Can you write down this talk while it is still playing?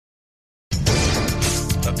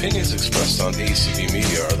Opinions expressed on ACB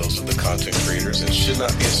Media are those of the content creators and should not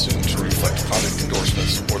be assumed to reflect product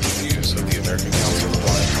endorsements or the views of the American Council of the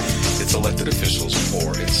Blind, its elected officials,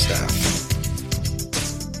 or its staff.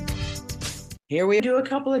 Here we do a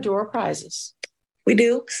couple of door prizes. We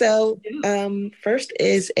do. So first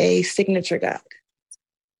is a signature guide.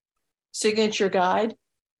 Signature guide?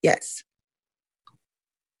 Yes.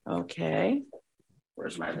 Okay.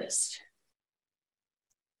 Where's my list?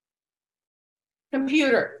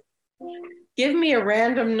 Computer, give me a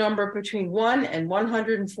random number between 1 and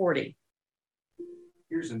 140.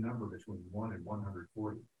 Here's a number between 1 and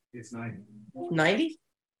 140. It's 90. 90?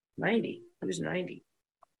 90. Who's 90?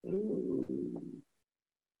 Ooh.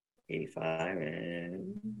 85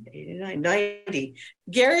 and 89. 90.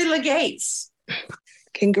 Gary Legates.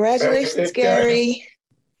 Congratulations, Gary.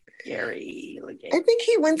 Gary Legates. I think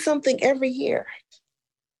he wins something every year.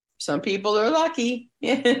 Some people are lucky.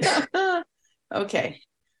 Okay.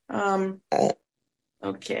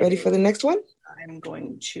 Okay. Ready for the next one? I'm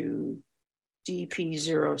going to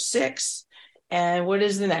DP06. And what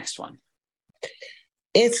is the next one?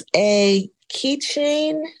 It's a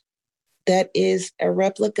keychain that is a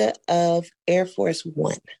replica of Air Force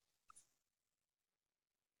One.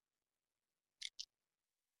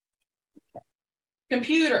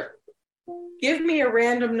 Computer, give me a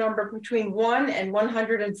random number between 1 and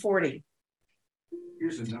 140.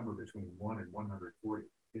 Here's a number between 1 and 140.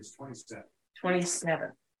 It's 27.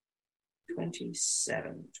 27.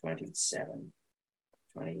 27. 27.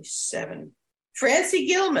 27. Francie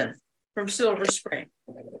Gilman from Silver Spring,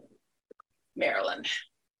 Maryland.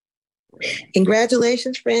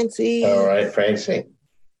 Congratulations, Francie. All right, Francie.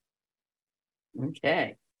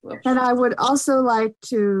 Okay. Whoops. And I would also like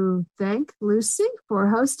to thank Lucy for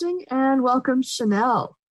hosting and welcome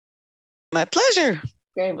Chanel. My pleasure.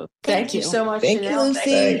 Okay, well, thank you so much. Thank you, Chanel. Lucy.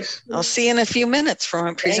 Thanks. I'll see you in a few minutes for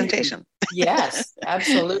my presentation. Yes,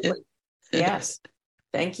 absolutely. Yes.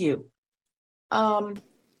 Thank you.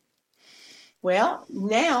 Well,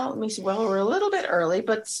 now let me see. Well, we're a little bit early,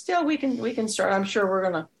 but still we can start. I'm sure we're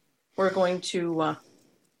going to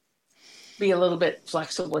be a little bit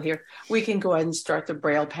flexible here. We can go ahead and start the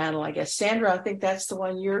Braille panel, I guess. Sandra, I think that's the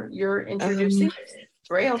one you're introducing.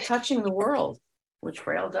 Braille touching the world, which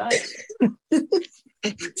Braille does.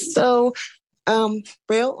 So,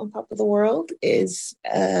 Braille on Top of the World is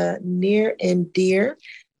near and dear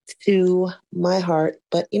to my heart.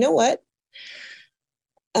 But you know what?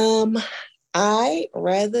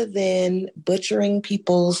 Rather than butchering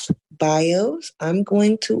people's bios, I'm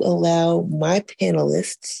going to allow my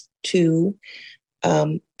panelists to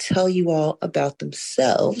tell you all about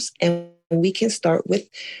themselves. And we can start with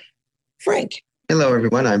Frank. Hello,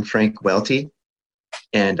 everyone. I'm Frank Welty,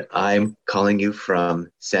 and I'm calling you from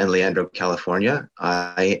San Leandro, California.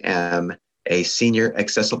 I am a senior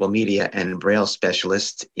accessible media and Braille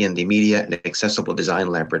specialist in the Media and Accessible Design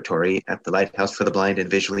Laboratory at the Lighthouse for the Blind and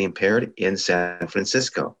Visually Impaired in San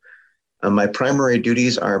Francisco. My primary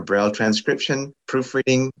duties are Braille transcription,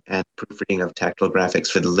 proofreading, and proofreading of tactile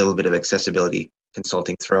graphics with a little bit of accessibility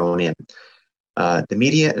consulting thrown in. The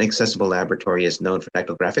Media and Accessible Laboratory is known for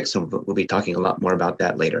tactile graphics, and we'll be talking a lot more about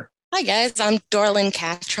that later. Hi, guys. I'm Dorlyn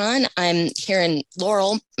Catron. I'm here in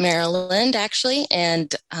Laurel, Maryland, actually,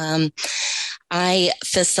 and I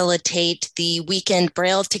facilitate the weekend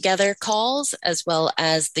Braille Together calls as well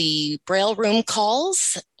as the Braille Room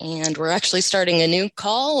calls. And we're actually starting a new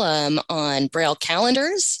call on Braille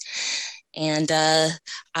calendars. And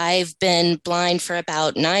I've been blind for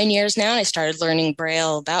about 9 years now. I started learning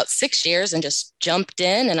Braille about 6 years and just jumped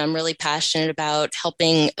in. And I'm really passionate about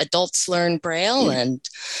helping adults learn Braille. And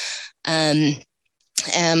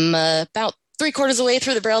am about 3/4 of the way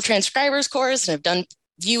through the Braille transcribers course, and I've done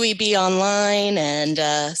UEB online and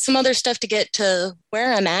some other stuff to get to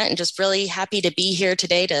where I'm at, and just really happy to be here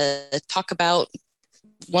today to talk about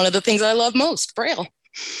one of the things I love most, Braille.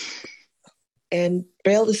 And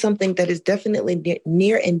Braille is something that is definitely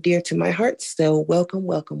near and dear to my heart. So welcome,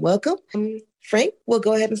 welcome, welcome. Frank, we'll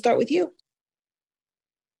go ahead and start with you.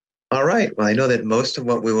 All right. Well, I know that most of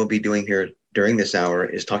what we will be doing here during this hour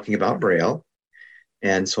is talking about Braille.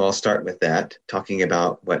 And so I'll start with that, talking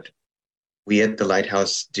about what we at the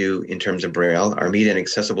Lighthouse do in terms of Braille. Our Media and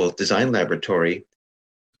Accessible Design Laboratory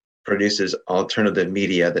produces alternative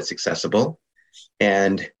media that's accessible.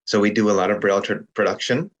 And so we do a lot of Braille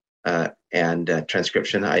production and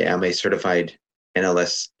transcription. I am a certified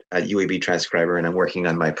NLS UAB transcriber, and I'm working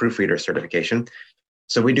on my proofreader certification.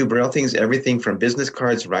 So we do Braille things, everything from business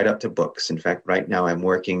cards right up to books. In fact, right now I'm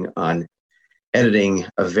working on editing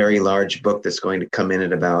a very large book that's going to come in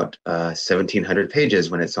at about 1,700 pages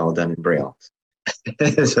when it's all done in Braille.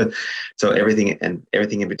 so everything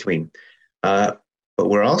in between. But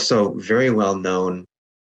we're also very well known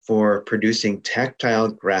for producing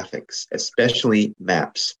tactile graphics, especially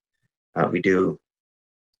maps.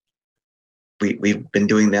 We've been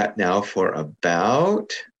doing that now for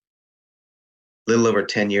about a little over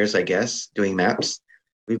 10 years, I guess, doing maps.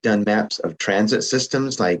 We've done maps of transit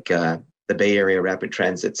systems like the Bay Area Rapid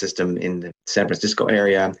Transit System in the San Francisco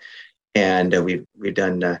area, and we've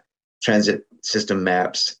done transit system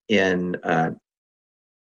maps in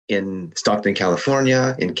Stockton,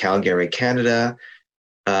 California, in Calgary, Canada.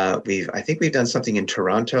 I think we've done something in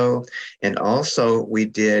Toronto, and also we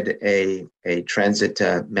did a transit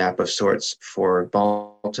map of sorts for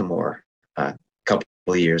Baltimore a couple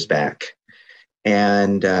of years back.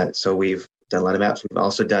 And so we've done a lot of maps. We've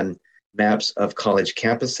also done maps of college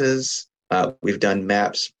campuses. We've done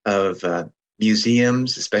maps of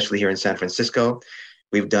museums, especially here in San Francisco.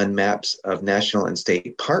 We've done maps of national and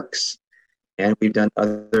state parks. And we've done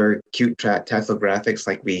other cute tactile graphics,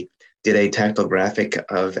 like we did a tactile graphic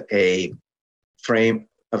of a frame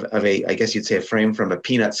of a, I guess you'd say, a frame from a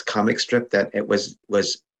Peanuts comic strip that it was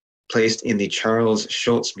placed in the Charles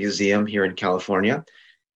Schulz Museum here in California.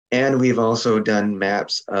 And we've also done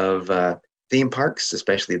maps of theme parks,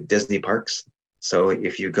 especially Disney parks. So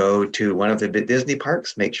if you go to one of the Disney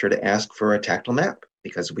parks, make sure to ask for a tactile map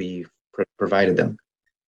because we provided them.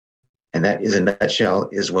 And that is, in a nutshell,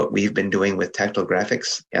 is what we've been doing with tactile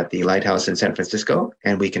graphics at the Lighthouse in San Francisco.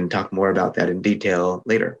 And we can talk more about that in detail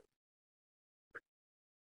later.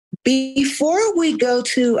 Before we go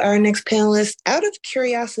to our next panelist, out of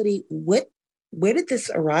curiosity, where did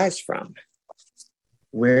this arise from?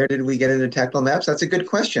 Where did we get into tactile maps? That's a good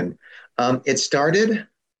question. It started,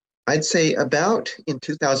 I'd say, about in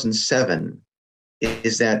 2007.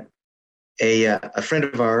 Is that a friend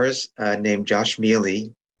of ours named Josh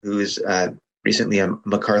Mealy, who's recently a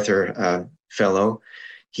MacArthur Fellow.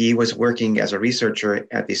 He was working as a researcher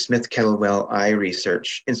at the Smith Kettlewell Eye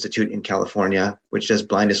Research Institute in California, which does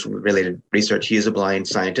blindness-related research. He is a blind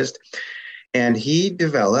scientist. And he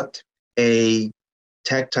developed a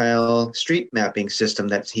tactile street mapping system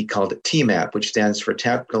that he called TMAP, which stands for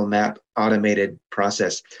Tactile Map Automated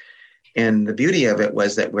Process. And the beauty of it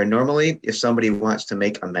was that where normally if somebody wants to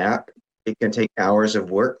make a map, it can take hours of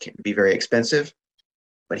work and be very expensive.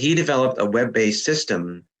 But he developed a web-based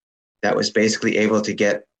system that was basically able to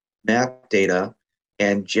get map data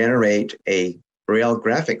and generate a Braille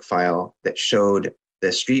graphic file that showed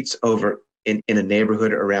the streets over in a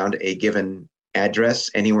neighborhood around a given address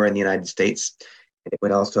anywhere in the United States. It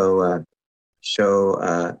would also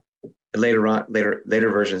show later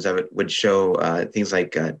versions of it would show things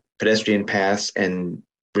like pedestrian paths and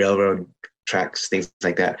railroad tracks, things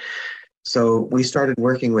like that. So we started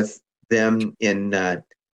working with them in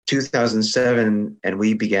 2007, and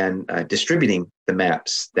we began distributing the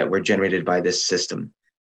maps that were generated by this system.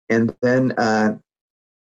 And then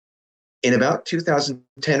in about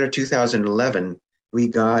 2010 or 2011, we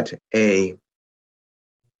got a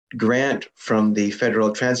grant from the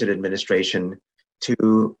Federal Transit Administration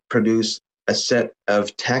to produce a set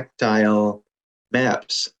of tactile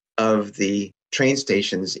maps of the train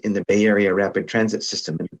stations in the Bay Area Rapid Transit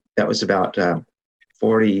System. That was about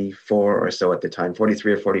 44 or so at the time,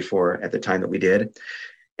 43 or 44 at the time that we did.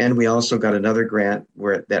 And we also got another grant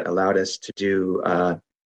that allowed us to do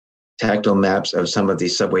tactile maps of some of the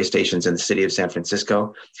subway stations in the city of San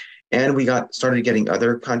Francisco. And we started getting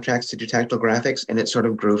other contracts to do tactile graphics, and it sort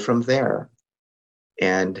of grew from there.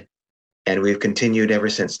 And we've continued ever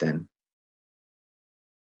since then.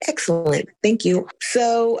 Excellent. Thank you.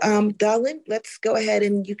 So, Darlin, let's go ahead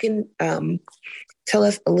and you can tell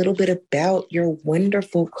us a little bit about your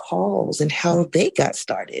wonderful calls and how they got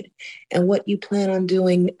started and what you plan on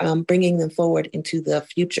doing, bringing them forward into the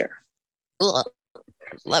future.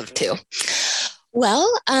 Love to. Well,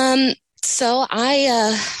 so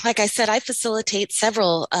I, like I said, I facilitate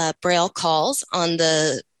several Braille calls on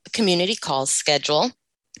the community calls schedule.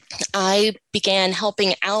 I began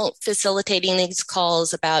helping out facilitating these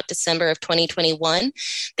calls about December of 2021.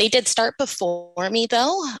 They did start before me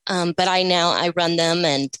though, but I run them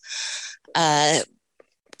and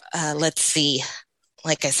let's see,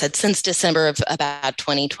 like I said, since December of about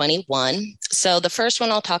 2021. So the first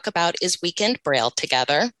one I'll talk about is Weekend Braille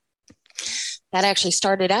Together. That actually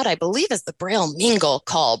started out, I believe, as the Braille Mingle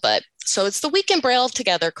call, but so it's the Weekend Braille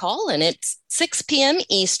Together call, and it's 6 p.m.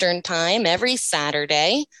 Eastern time every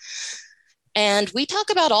Saturday. And we talk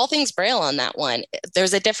about all things Braille on that one.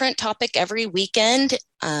 There's a different topic every weekend,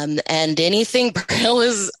 and anything Braille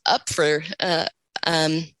is up for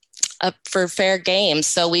fair game.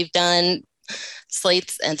 So we've done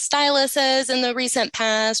slates and styluses in the recent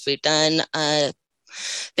past. We've done a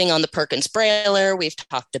thing on the Perkins Brailler. We've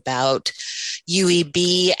talked about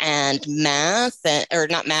UEB and math, or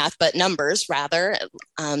not math, but numbers rather,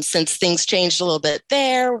 since things changed a little bit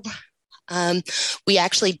there. We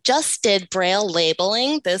actually just did Braille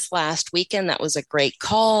labeling this last weekend. That was a great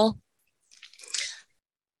call.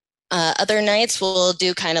 Other nights we'll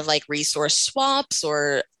do kind of like resource swaps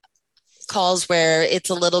or calls where it's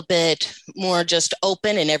a little bit more just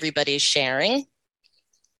open and everybody's sharing.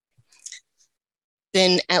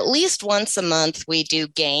 Then at least once a month we do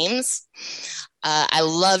games. I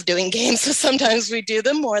love doing games, so sometimes we do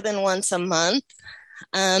them more than once a month.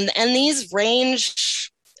 And these range,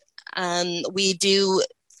 we do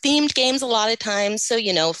themed games a lot of times. So,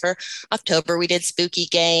 for October, we did spooky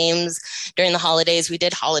games. During the holidays, we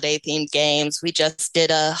did holiday themed games. We just did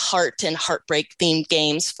a heart and heartbreak themed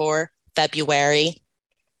games for February.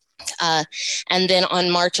 And then on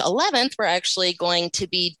March 11th, we're actually going to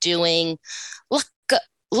be doing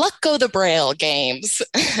Luck Go the Braille games.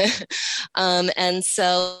 And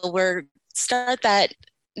so we're start that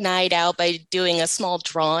night out by doing a small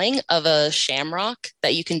drawing of a shamrock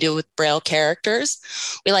that you can do with Braille characters.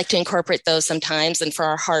 We like to incorporate those sometimes. And for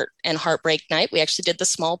our heart and heartbreak night, we actually did the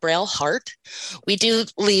small Braille heart. We do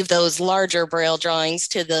leave those larger Braille drawings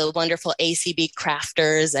to the wonderful ACB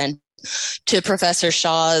crafters and to Professor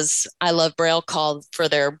Shaw's I Love Braille call for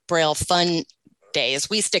their Braille fun days.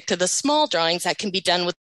 We stick to the small drawings that can be done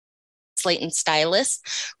with slate and stylus,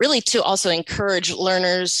 really to also encourage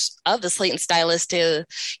learners of the slate and stylus to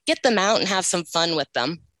get them out and have some fun with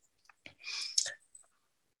them.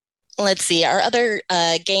 Let's see, our other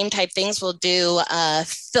game type things we'll do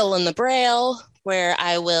fill in the Braille, where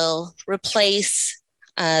I will replace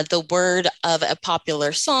the word of a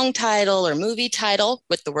popular song title or movie title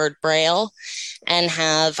with the word Braille, and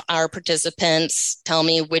have our participants tell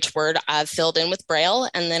me which word I've filled in with Braille,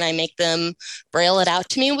 and then I make them Braille it out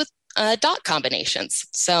to me with dot combinations.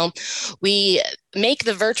 So we make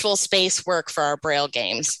the virtual space work for our Braille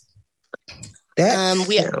games. That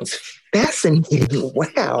sounds fascinating.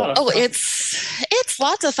 Wow. Oh, it's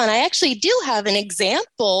lots of fun. I actually do have an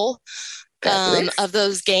example of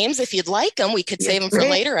those games. If you'd like them, we could save them for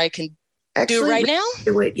later. I can do it right now.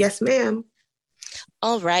 Do it. Yes, ma'am.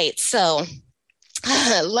 All right. So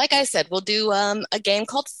like I said, we'll do a game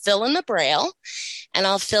called Fill in the Braille, and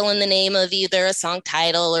I'll fill in the name of either a song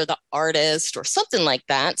title or the artist or something like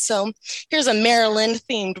that. So here's a Maryland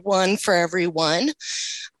themed one for everyone.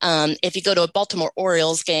 If you go to a Baltimore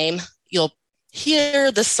Orioles game, you'll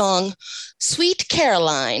hear the song Sweet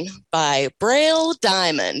Caroline by Braille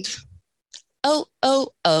Diamond. Oh, oh,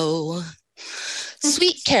 oh.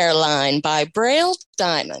 Sweet Caroline by Braille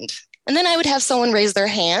Diamond. And then I would have someone raise their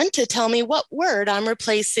hand to tell me what word I'm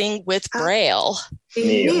replacing with Braille.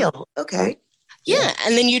 Neil. Okay. Yeah.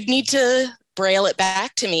 And then you'd need to Braille it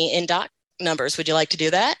back to me in dot numbers. Would you like to do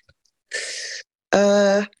that?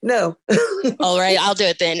 No. All right. I'll do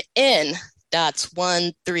it then. N dots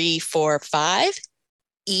 1, 3, 4, 5.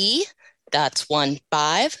 E dots 1,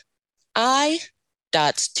 5. I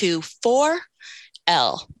dots 2, 4.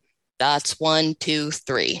 L dots 1, 2,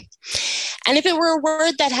 3. And if it were a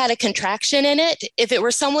word that had a contraction in it, if it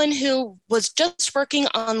were someone who was just working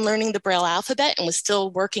on learning the Braille alphabet and was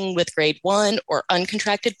still working with grade 1 or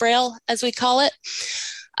uncontracted Braille, as we call it,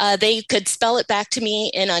 they could spell it back to me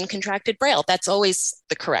in uncontracted Braille. That's always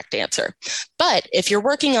the correct answer. But if you're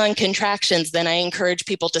working on contractions, then I encourage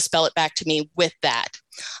people to spell it back to me with that.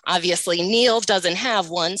 Obviously, Neil doesn't have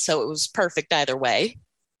one, so it was perfect either way.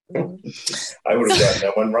 I would have gotten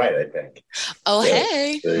that one right, I think. Oh, so,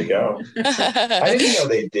 hey. There you go. I didn't know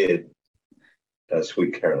they did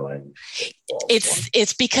Sweet Caroline.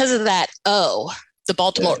 It's because of that O, the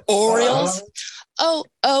Baltimore Orioles. Oh,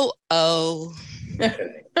 oh, oh.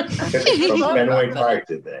 Okay. From Fenway Park,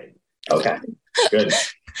 did they? Okay, good.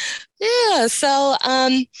 Yeah, so,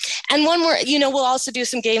 and one more, we'll also do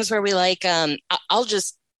some games where we I'll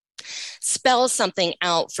just spell something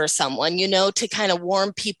out for someone, to kind of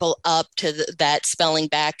warm people up to that spelling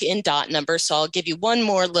back in dot numbers. So I'll give you one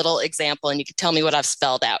more little example and you can tell me what I've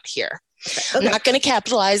spelled out here. Okay. I'm not going to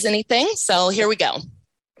capitalize anything. So here we go.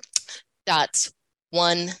 Dots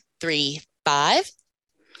 1, 3, 5.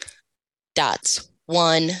 Dots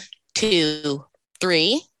 1, 2,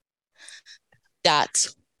 3.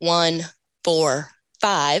 Dots 1, 4,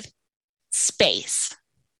 5. Space.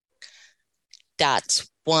 Dots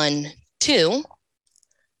 1, 2.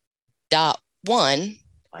 Dot 1.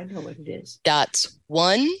 I know what it is. Dots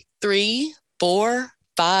 1, 3, 4,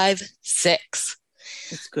 5, 6.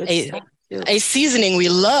 It's good stuff. A seasoning we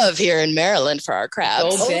love here in Maryland for our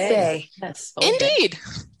crabs. Old Bay. Yes. Indeed.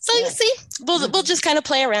 So you see, we'll just kind of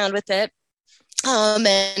play around with it,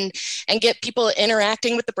 and get people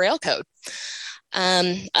interacting with the Braille code.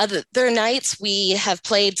 Other nights we have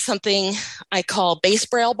played something I call base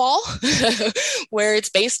Braille ball, where it's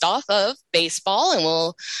based off of baseball, and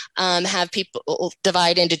we'll have people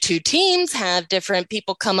divide into two teams, have different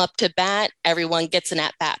people come up to bat. Everyone gets an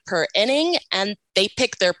at bat per inning, and they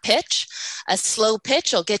pick their pitch. A slow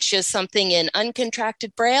pitch will get you something in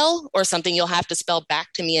uncontracted Braille, or something you'll have to spell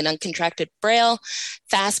back to me in uncontracted Braille.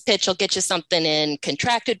 Fast pitch will get you something in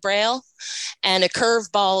contracted Braille. And a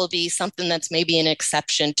curveball will be something that's maybe an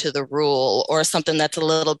exception to the rule, or something that's a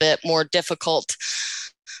little bit more difficult.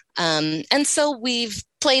 And so we've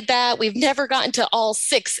played that. We've never gotten to all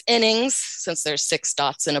 6 innings, since there's 6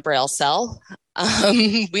 dots in a Braille cell.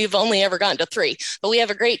 We've only ever gotten to 3, but we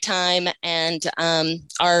have a great time. And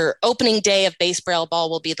our opening day of base Braille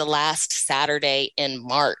ball will be the last Saturday in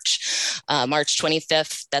March, March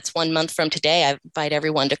 25th. That's 1 month from today. I invite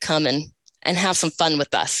everyone to come and have some fun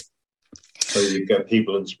with us. So you've got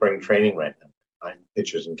people in spring training right now,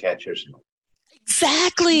 pitchers and catchers.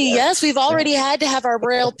 Exactly. Yeah. Yes, we've already had to have our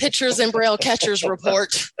Braille pitchers and Braille catchers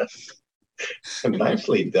report.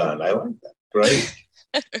 Nicely done. I like that. Great.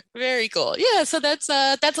 Very cool. Yeah, so that's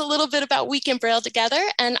a little bit about Weekend Braille together.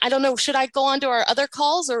 And I don't know, should I go on to our other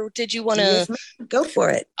calls, or did you want to? Yes, go for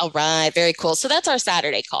it. All right, very cool. So that's our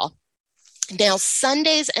Saturday call. Now,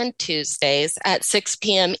 Sundays and Tuesdays at 6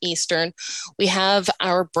 p.m. Eastern, we have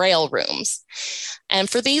our Braille rooms. And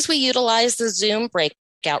for these, we utilize the Zoom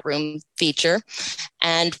breakout room feature,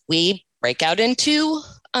 and we break out into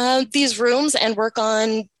these rooms and work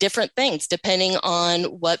on different things depending on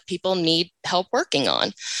what people need help working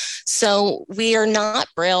on. So we are not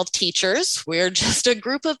Braille teachers. We're just a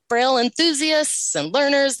group of Braille enthusiasts and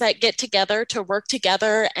learners that get together to work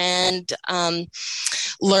together and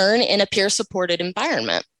learn in a peer-supported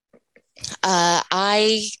environment.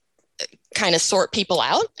 I kind of sort people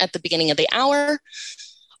out at the beginning of the hour.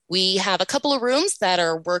 We have a couple of rooms that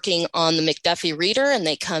are working on the McDuffie reader, and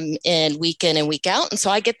they come in week in and week out. And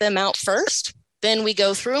so I get them out first. Then we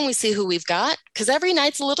go through and we see who we've got, because every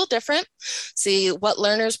night's a little different. See what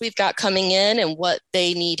learners we've got coming in and what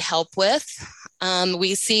they need help with.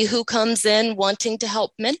 We see who comes in wanting to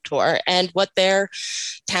help mentor and what their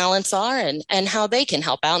talents are and how they can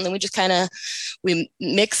help out. And then we just we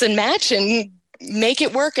mix and match and make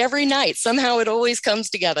it work every night. Somehow it always comes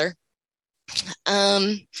together.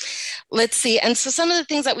 Let's see. And so some of the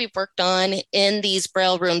things that we've worked on in these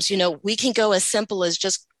Braille rooms, we can go as simple as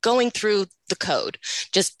just going through the code,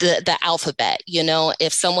 just the alphabet.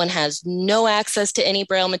 If someone has no access to any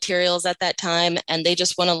Braille materials at that time and they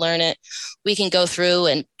just want to learn it, we can go through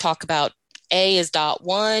and talk about A is dot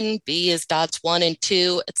 1, B is dots 1 and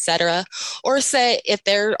 2, etc. Or say, if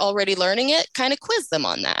they're already learning it, kind of quiz them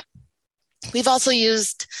on that. We've also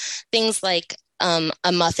used things like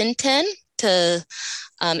a muffin tin to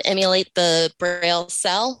emulate the Braille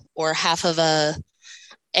cell, or half of a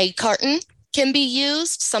egg carton can be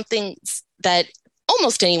used, something that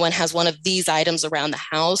almost anyone has one of these items around the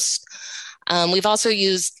house. We've also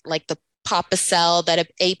used like the Papa cell that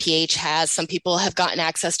APH has. Some people have gotten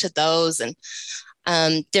access to those, and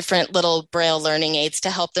different little Braille learning aids to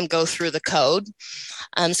help them go through the code.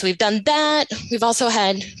 So we've done that. We've also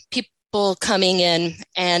had people coming in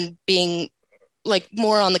and being like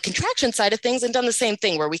more on the contraction side of things, and done the same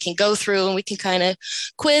thing where we can go through and we can kind of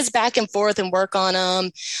quiz back and forth and work on them,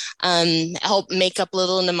 help make up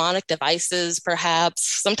little mnemonic devices,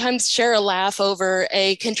 perhaps sometimes share a laugh over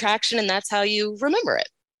a contraction, and that's how you remember it.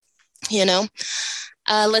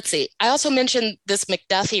 Let's see. I also mentioned this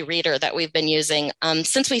McDuffie reader that we've been using.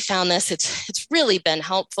 Since we found this, it's really been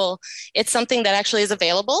helpful. It's something that actually is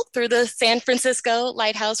available through the San Francisco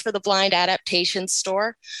Lighthouse for the Blind Adaptation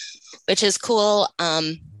store, which is cool.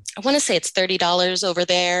 I want to say it's $30 over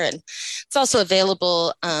there, and it's also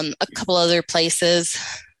available a couple other places.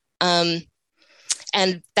 And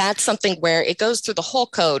that's something where it goes through the whole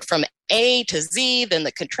code from A to Z, then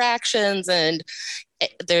the contractions, and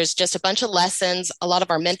there's just a bunch of lessons. A lot of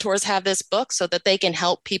our mentors have this book so that they can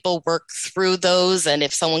help people work through those. And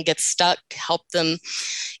if someone gets stuck, help them,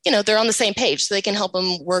 they're on the same page, so they can help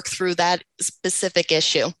them work through that specific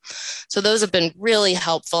issue. So those have been really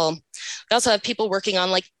helpful. We also have people working on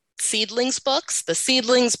like seedlings books. The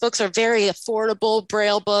seedlings books are very affordable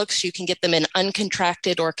Braille books. You can get them in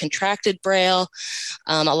uncontracted or contracted Braille.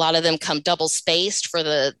 A lot of them come double spaced for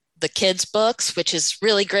the the kids' books, which is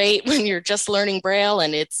really great when you're just learning Braille,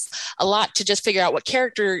 and it's a lot to just figure out what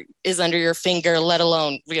character is under your finger, let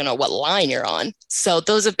alone, what line you're on. So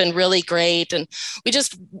those have been really great. And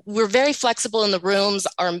we're very flexible in the rooms.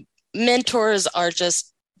 Our mentors are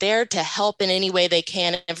just there to help in any way they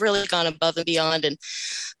can, and have really gone above and beyond, and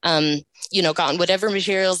gotten whatever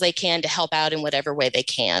materials they can to help out in whatever way they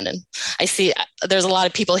can. And I see there's a lot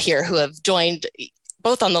of people here who have joined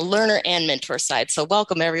both on the learner and mentor side. So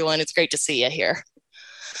welcome, everyone. It's great to see you here.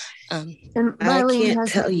 And I Marlene can't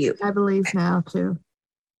has tell it, you I believe now too.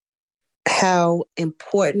 how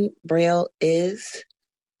important Braille is.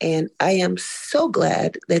 And I am so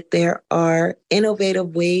glad that there are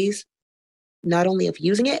innovative ways, not only of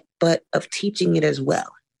using it, but of teaching it as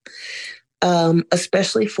well.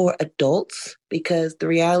 Especially for adults, because the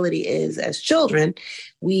reality is, as children,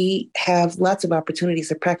 we have lots of opportunities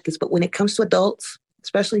to practice. But when it comes to adults,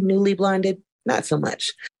 especially newly blinded, not so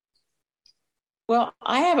much. Well,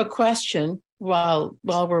 I have a question while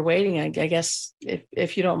we're waiting, I guess,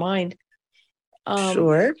 if you don't mind.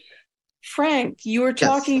 Sure. Frank, you were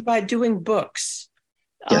talking about doing books.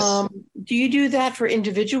 Yes. Do you do that for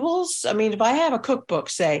individuals? I mean, if I have a cookbook,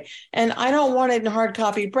 say, and I don't want it in hard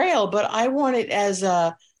copy Braille, but I want it as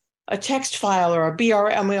a text file or a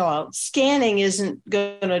BR. I mean, scanning isn't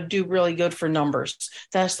going to do really good for numbers.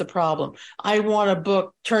 That's the problem. I want a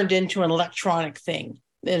book turned into an electronic thing.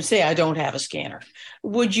 And say I don't have a scanner.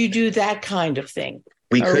 Would you do that kind of thing?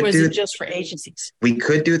 Or was it just for agencies? We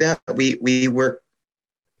could do that. We work.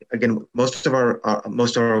 Again, most of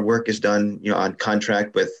our work is done, on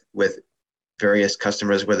contract with various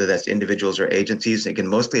customers, whether that's individuals or agencies. Again,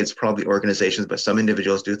 mostly it's probably organizations, but some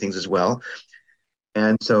individuals do things as well.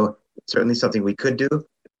 And so certainly something we could do.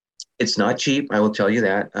 It's not cheap, I will tell you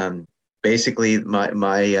that. Basically,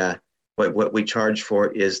 what we charge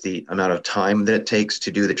for is the amount of time that it takes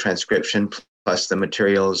to do the transcription, plus the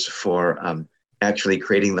materials for actually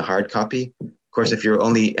creating the hard copy. Of course, if you're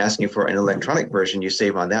only asking for an electronic version, you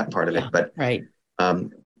save on that part of it. But right.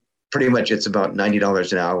 Pretty much it's about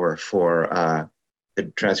 $90 an hour for the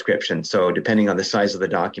transcription. So depending on the size of the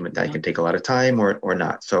document, that can take a lot of time or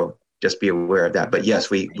not. So just be aware of that. But yes,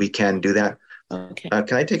 we can do that. Okay.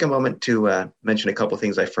 Can I take a moment to mention a couple of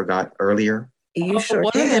things I forgot earlier? You sure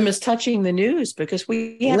one can. of them is touching the news, because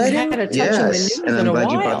we haven't had a touching the news and I'm in a glad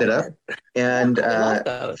while. you brought that up. And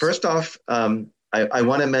first off, I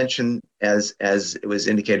want to mention, as it was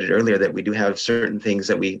indicated earlier, that we do have certain things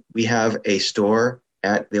that we have a store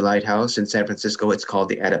at the Lighthouse in San Francisco. It's called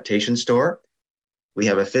the Adaptation Store. We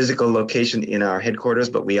have a physical location in our headquarters,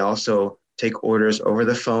 but we also take orders over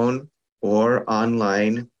the phone or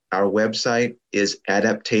online. Our website is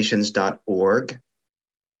adaptations.org.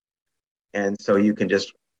 And so you can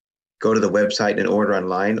just go to the website and order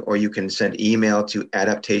online, or you can send email to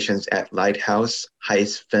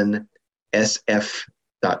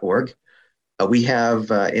adaptations@lighthouse-sf.org. We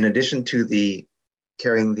have, in addition to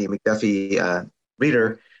carrying the McDuffie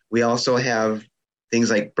reader, we also have things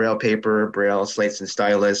like Braille paper, Braille slates and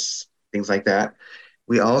stylus, things like that.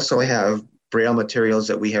 We also have Braille materials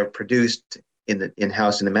that we have produced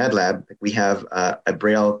in-house in the Mad Lab. We have a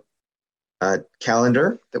Braille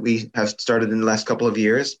calendar that we have started in the last couple of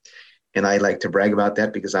years. And I like to brag about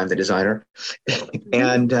that because I'm the designer.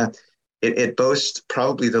 And it boasts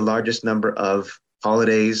probably the largest number of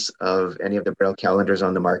holidays of any of the Braille calendars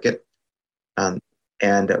on the market. And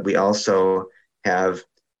we also have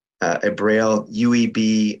a Braille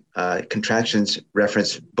UEB contractions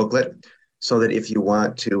reference booklet, so that if you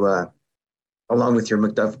want to, along with your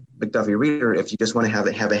McDuffie reader, if you just want to have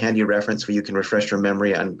a handy reference where you can refresh your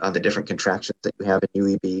memory on the different contractions that you have in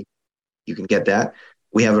UEB, you can get that.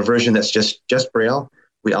 We have a version that's just Braille.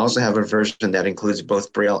 We also have a version that includes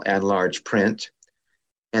both Braille and large print.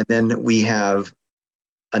 And then we have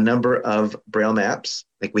a number of Braille maps.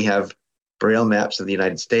 Like we have Braille maps of the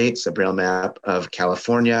United States, a Braille map of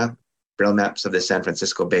California, Braille maps of the San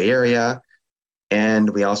Francisco Bay Area, and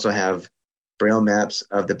we also have Braille maps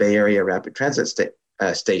of the Bay Area rapid transit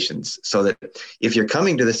stations. So that if you're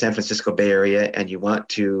coming to the San Francisco Bay Area and you want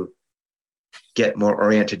to get more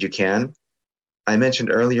oriented, you can. I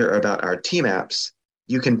mentioned earlier about our T-maps.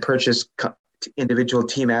 You can purchase individual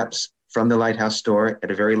T-maps from the Lighthouse store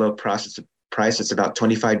at a very low price. It's about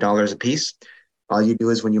 $25 a piece. All you do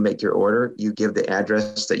is when you make your order, you give the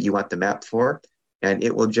address that you want the map for, and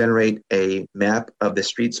it will generate a map of the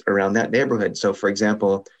streets around that neighborhood. So for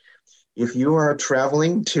example, if you are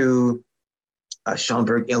traveling to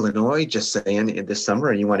Schaumburg, Illinois, just saying, in this summer,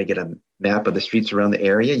 and you want to get a map of the streets around the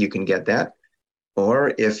area, you can get that.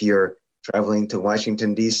 Or if you're traveling to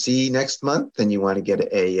Washington, D.C. next month, and you want to get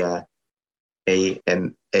a a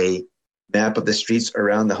map of the streets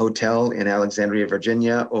around the hotel in Alexandria,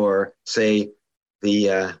 Virginia, or say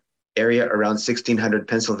the area around 1600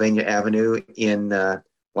 Pennsylvania Avenue in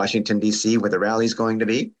Washington, D.C., where the rally's going to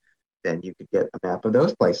be, then you could get a map of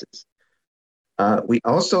those places. We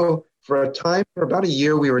also, for about a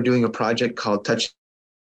year, we were doing a project called Touch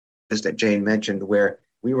that Jane mentioned, where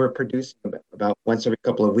we were producing about once every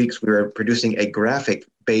couple of weeks, we were producing a graphic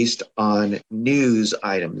based on news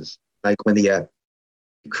items. Like when the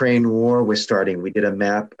Ukraine war was starting, we did a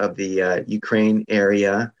map of the Ukraine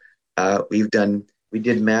area. We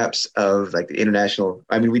did maps of like the international.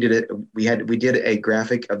 I mean, we did a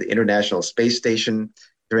graphic of the International Space Station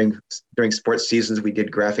during sports seasons. We did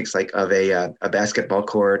graphics like of a basketball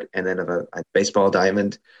court and then of a baseball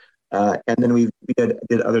diamond, and then we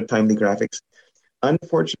did other timely graphics.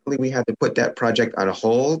 Unfortunately, we had to put that project on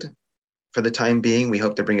hold for the time being. We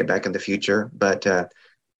hope to bring it back in the future, but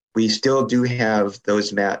we still do have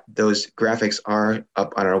those graphics are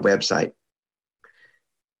up on our website.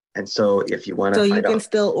 And so if you want to you can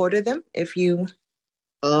still order them if you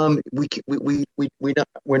we're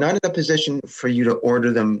not in a position for you to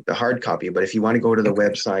order them the hard copy, but if you want to go to the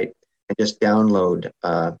website and just download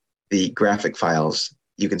the graphic files,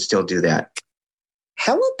 you can still do that.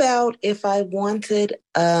 How about if I wanted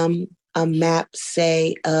a map,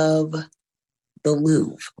 say, of the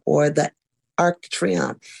Louvre or the Arc de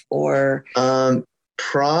Triomphe, or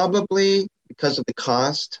probably because of the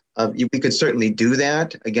cost of we could certainly do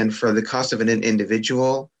that. Again, for the cost of an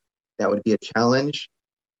individual, that would be a challenge.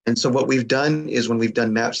 And so what we've done is when we've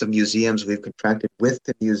done maps of museums, we've contracted with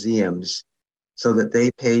the museums so that they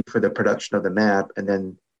paid for the production of the map, and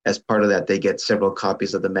then as part of that, they get several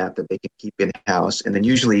copies of the map that they can keep in-house. And then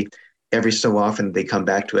usually every so often they come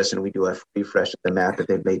back to us and we do a refresh of the map if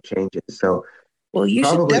they've made changes. So well, you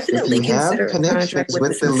should definitely if you consider have connections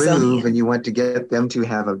with the Louvre and you want to get them to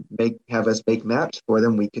have us make maps for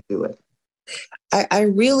them, we could do it. I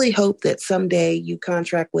really hope that someday you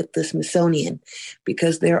contract with the Smithsonian,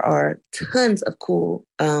 because there are tons of cool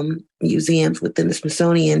museums within the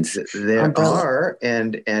Smithsonian's umbrella. Are,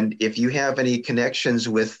 and if you have any connections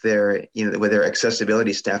with their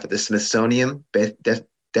accessibility staff at the Smithsonian,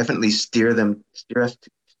 definitely steer them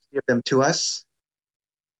to us.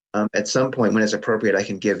 At some point, when it's appropriate, I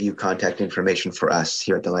can give you contact information for us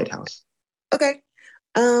here at the Lighthouse. Okay,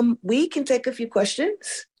 we can take a few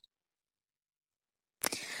questions.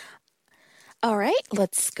 All right,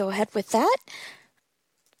 let's go ahead with that.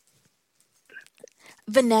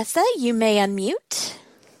 Vanessa, you may unmute.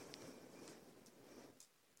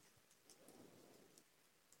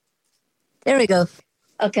 There we go.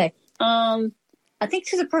 Okay. I think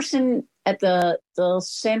to the person at the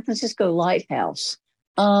San Francisco Lighthouse,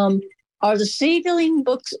 are the seedling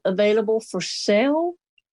books available for sale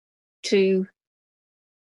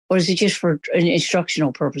or is it just for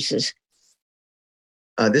instructional purposes?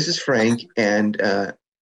 This is Frank, and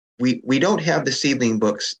we don't have the seedling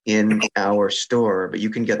books in our store, but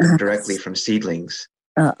you can get them directly from Seedlings.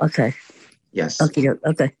 Okay. Yes. Okay. Oh,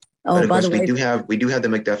 but of by course, the way, we do have the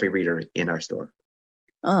McDuffie Reader in our store.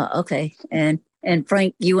 Okay. And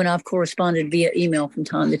Frank, you and I've corresponded via email from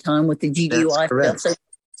time to time with the GDUI stuff.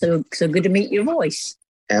 So good to meet your voice.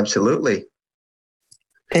 Absolutely.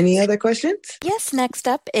 Any other questions? Yes. Next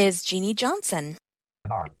up is Jeannie Johnson.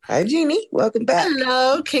 Hi, Jeannie. Welcome back.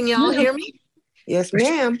 Hello. Can y'all hear me? Yes,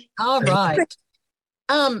 ma'am. All right.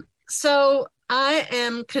 So I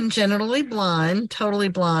am congenitally blind, totally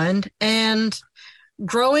blind. And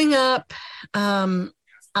growing up,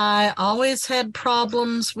 I always had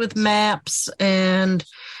problems with maps, and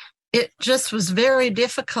it just was very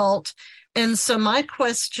difficult. And so my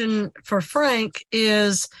question for Frank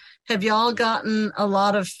is, have y'all gotten a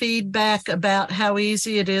lot of feedback about how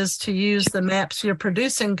easy it is to use the maps you're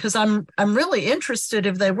producing? Because I'm really interested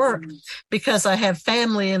if they work, because I have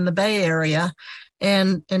family in the Bay Area,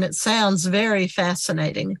 and it sounds very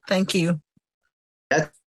fascinating. Thank you.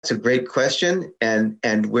 That's a great question,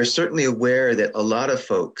 and we're certainly aware that a lot of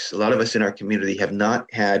us in our community have not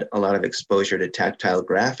had a lot of exposure to tactile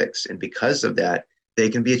graphics, and because of that, they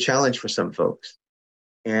can be a challenge for some folks.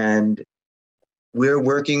 And we're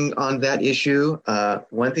working on that issue.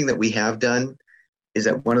 One thing that we have done is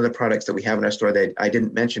that one of the products that we have in our store that I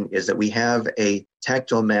didn't mention is that we have a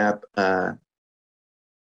tactile map.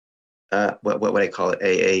 What would I call it?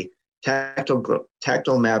 A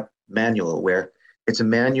tactile map manual, where it's a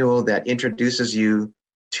manual that introduces you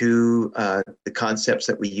to the concepts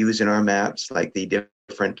that we use in our maps, like the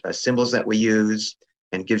different symbols that we use,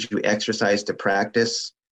 and gives you exercise to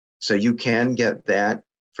practice. So you can get that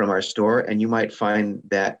from our store, and you might find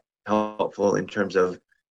that helpful in terms of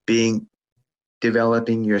being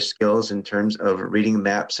developing your skills in terms of reading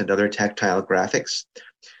maps and other tactile graphics.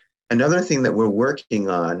 Another thing that we're working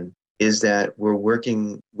on is that we're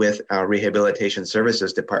working with our rehabilitation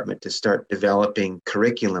services department to start developing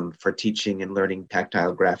curriculum for teaching and learning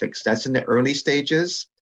tactile graphics. That's in the early stages,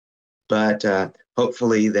 but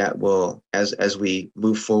hopefully that will, as we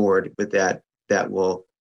move forward with that, that will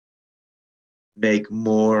make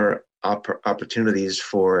more opportunities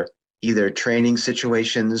for either training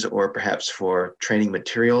situations or perhaps for training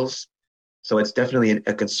materials. So it's definitely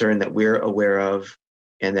a concern that we're aware of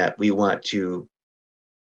and that we want to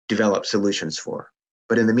develop solutions for.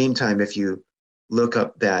 But in the meantime, if you look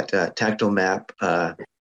up that tactile map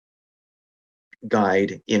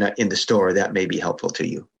guide in the store, that may be helpful to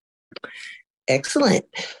you. Excellent.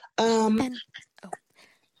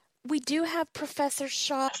 We do have Professor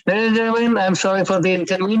Shaw. Ladies and gentlemen, I'm sorry for the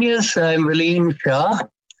inconvenience. I'm William Shaw,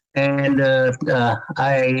 and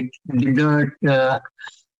I did not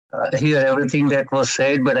hear everything that was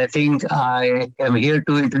said, but I think I am here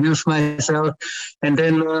to introduce myself. And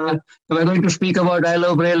then, am I going to speak about I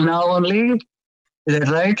Love Braille now only? Is that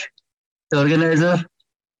right, the organizer?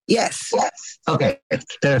 Yes. Okay,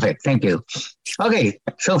 terrific. Thank you. Okay,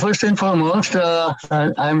 so first and foremost,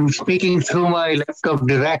 I'm speaking through my laptop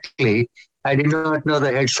directly. I did not know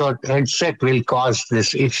the headset will cause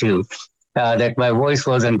this issue that my voice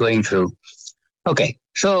wasn't going through. Okay,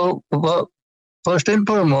 so first and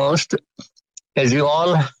foremost, as you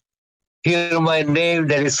all hear my name,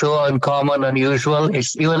 that is so uncommon, unusual.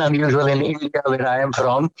 It's even unusual in India, where I am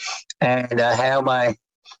from, and I have my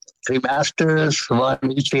 3 masters, one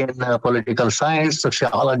each in political science,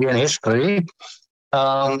 sociology, and history.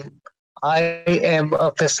 I am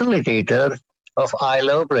a facilitator of I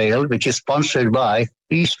Love Braille, which is sponsored by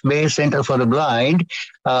East Bay Center for the Blind.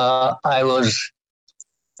 I was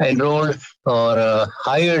enrolled or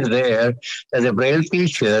hired there as a Braille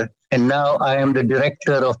teacher, and now I am the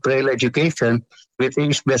director of Braille education with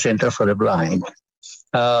East Bay Center for the Blind.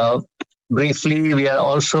 Briefly, we are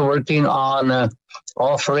also working on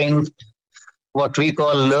offering what we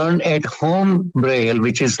call Learn at Home Braille,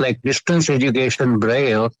 which is like distance education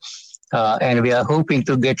Braille, and we are hoping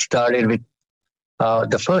to get started with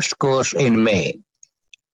the first course in May.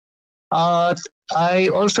 I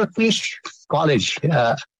also teach college.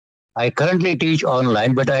 I currently teach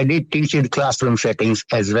online, but I did teach in classroom settings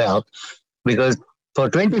as well, because for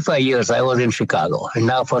 25 years, I was in Chicago. And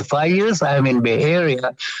now for 5 years, I'm in Bay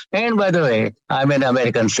Area. And by the way, I'm an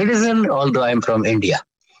American citizen, although I'm from India.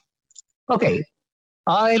 Okay.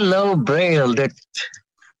 I love Braille, that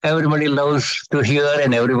everybody loves to hear,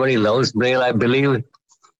 and everybody loves Braille, I believe,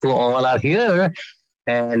 who all are here.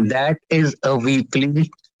 And that is a weekly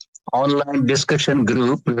online discussion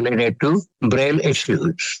group related to Braille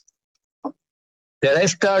issues that I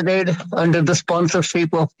started under the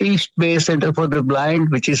sponsorship of East Bay Center for the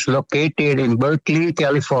Blind, which is located in Berkeley,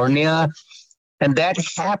 California. And that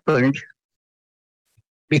happened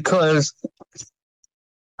because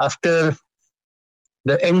after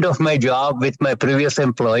the end of my job with my previous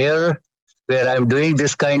employer, where I'm doing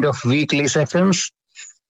this kind of weekly sessions,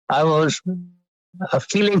 I was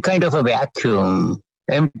feeling kind of a vacuum,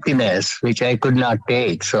 emptiness, which I could not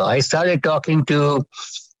take. So I started talking to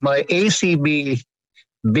my ACB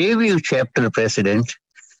Bayview chapter president,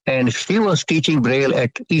 and she was teaching Braille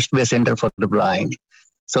at East Bay Center for the Blind.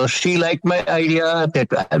 So she liked my idea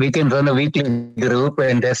that we can run a weekly group,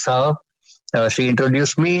 and that's how she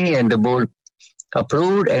introduced me, and the board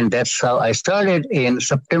approved, and that's how I started in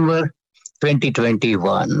September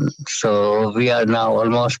 2021. So we are now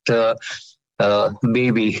almost a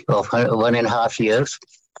baby of 1.5 years.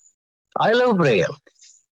 I love Braille.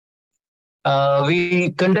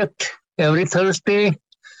 We conduct every Thursday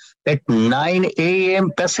at 9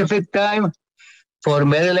 a.m. Pacific time. For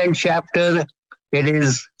Maryland chapter, it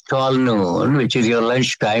is 12 noon, which is your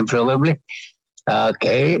lunch time probably.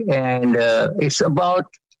 Okay, and it's about,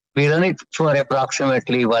 we run it for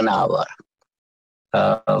approximately 1 hour.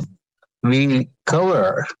 We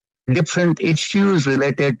cover different issues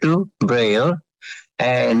related to Braille,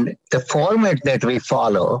 and the format that we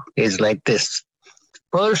follow is like this.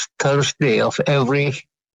 First Thursday of every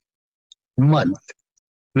month,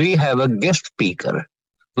 we have a guest speaker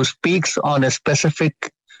who speaks on a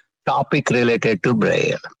specific topic related to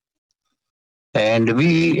Braille. And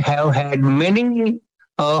we have had many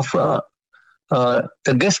of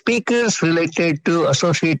the guest speakers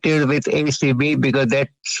associated with ACB, because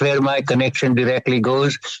that's where my connection directly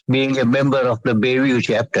goes, being a member of the Bayview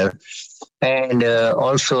chapter, and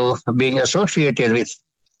also being associated with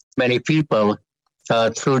many people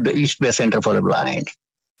through the East Bay Center for the Blind.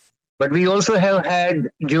 But we also have had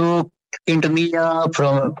Joe Quintanilla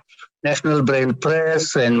from National Braille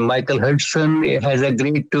Press and Michael Hudson has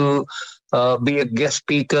agreed to be a guest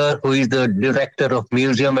speaker, who is the director of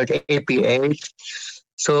museum at APH.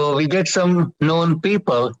 So we get some known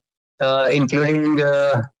people, including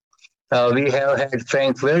we have had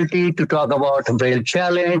Frank Welty to talk about Braille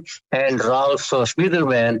Challenge, and Ralph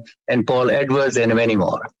Smitherman and Paul Edwards and many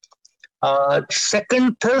more.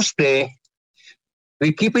 Second Thursday,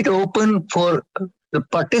 we keep it open for the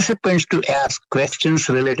participants to ask questions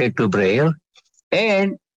related to Braille,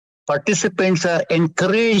 and participants are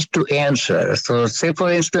encouraged to answer. So say,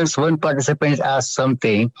 for instance, one participant asks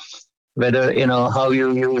something, whether, how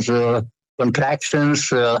you use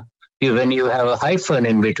contractions when you have a hyphen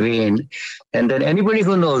in between, and then anybody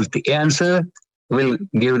who knows the answer will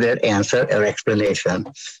give their answer or explanation.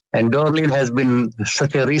 And Dorlin has been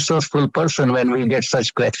such a resourceful person when we get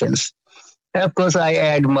such questions. And of course, I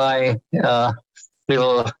add my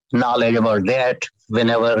little knowledge about that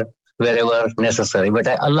wherever necessary. But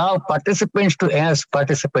I allow participants to ask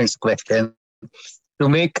participants questions to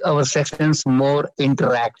make our sessions more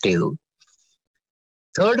interactive.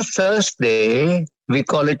 Third Thursday, we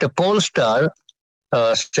call it a Polestar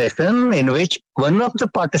session, in which one of the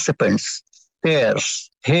participants shares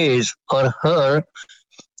his or her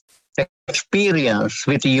experience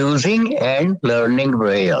with using and learning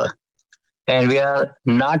Braille. And we are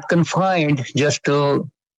not confined just to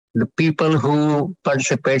the people who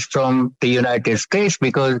participate from the United States,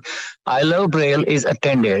 because I Love Braille is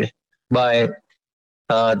attended by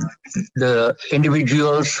the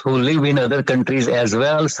individuals who live in other countries as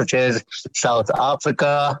well, such as South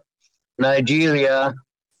Africa, Nigeria,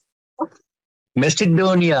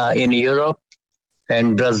 Macedonia in Europe,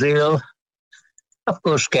 and Brazil. Of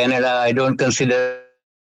course, Canada, I don't consider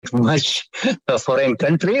much a foreign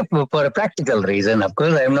country for a practical reason. Of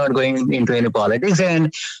course, I'm not going into any politics,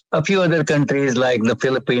 and a few other countries like the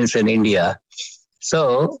Philippines and India.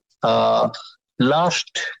 So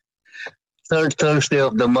last third Thursday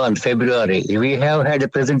of the month, February, we have had a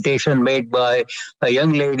presentation made by a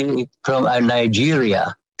young lady from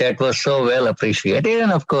Nigeria that was so well appreciated.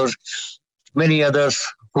 And of course, many others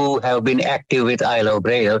who have been active with I Love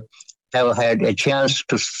Braille have had a chance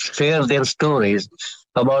to share their stories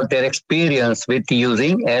about their experience with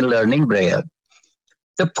using and learning Braille.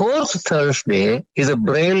 The fourth Thursday is a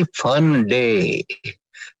Braille fun day.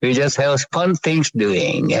 We just have fun things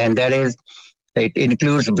doing, and that is, it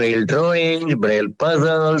includes Braille drawings, Braille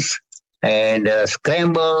puzzles, and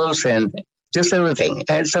scrambles, and just everything.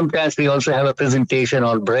 And sometimes we also have a presentation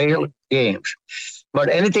on Braille games, but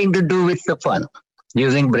anything to do with the fun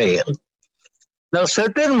using Braille. Now,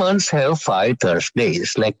 certain months have 5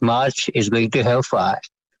 Thursdays, like March is going to have 5,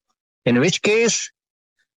 in which case,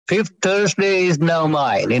 5th Thursday is now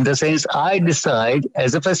mine, in the sense I decide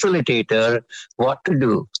as a facilitator what to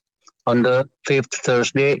do on the 5th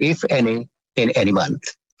Thursday, if any, in any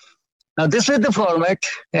month. Now, this is the format,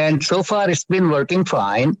 and so far it's been working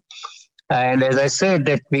fine. And as I said,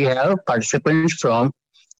 that we have participants from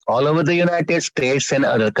all over the United States and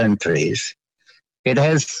other countries. It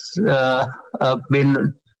has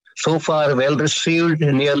been so far well received.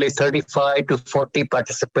 Nearly 35 to 40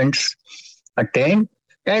 participants attend.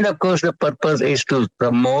 And of course, the purpose is to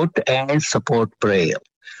promote and support Braille.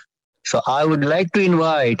 So I would like to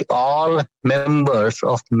invite all members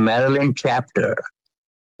of Maryland chapter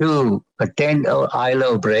to attend our I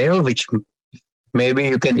Love Braille, which maybe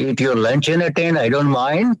you can eat your lunch and attend. I don't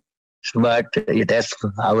mind. But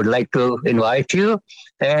I would like to invite you.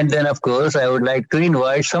 And then, of course, I would like to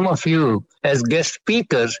invite some of you as guest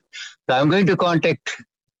speakers. So I'm going to contact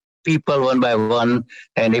people one by one.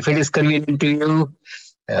 And if it is convenient to you,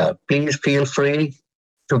 please feel free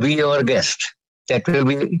to be our guest. That will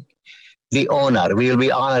be the honor. We will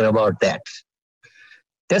be honored about that.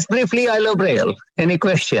 Just briefly, I Love Braille. Any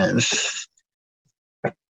questions?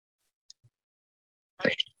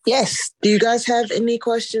 Yes. Do you guys have any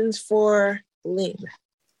questions for Lynn?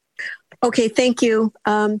 Okay, thank you.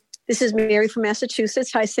 This is Mary from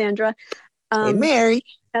Massachusetts. Hi, Sandra. Hey, Mary.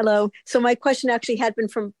 Hello. So my question actually had been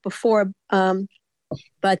from before,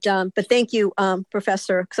 but thank you,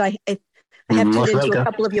 Professor, because I have tuned into a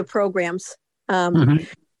couple of your programs.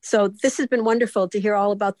 So this has been wonderful to hear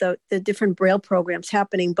all about the different Braille programs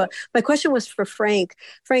happening. But my question was for Frank.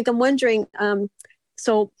 Frank, I'm wondering,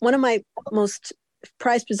 so one of my most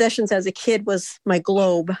prized possessions as a kid was my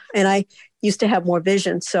globe, and I used to have more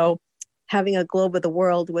vision, so having a globe of the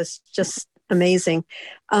world was just amazing.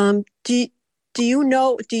 Do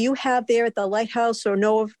you have there at the lighthouse, or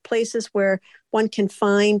know of places where one can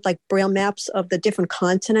find like Braille maps of the different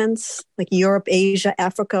continents, like Europe, Asia,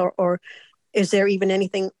 Africa, or is there even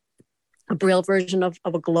anything a Braille version of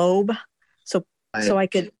a globe, so I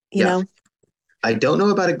could, you know. I don't know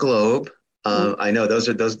about a globe. I know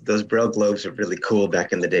those Braille globes are really cool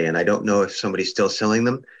back in the day, and I don't know if somebody's still selling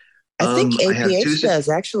them. I think I have APH does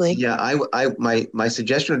actually. Yeah, my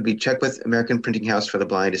suggestion would be check with American Printing House for the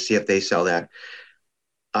Blind to see if they sell that.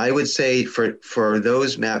 I would say for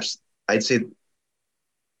those maps, I'd say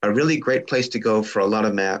a really great place to go for a lot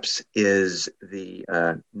of maps is the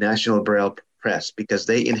National Braille Press, because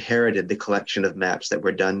they inherited the collection of maps that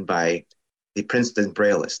were done by the Princeton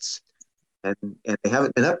Braillists. And they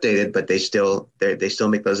haven't been updated, but they still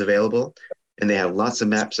make those available, and they have lots of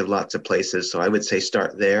maps of lots of places. So I would say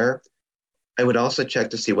start there. I would also check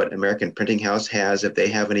to see what American Printing House has, if they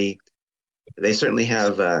have any. They certainly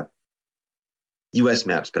have U.S.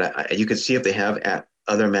 maps, but you could see if they have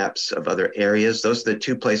other maps of other areas. Those are the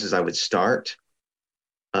two places I would start.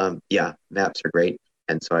 Maps are great,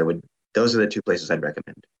 and so those are the two places I'd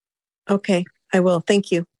recommend. Okay, I will.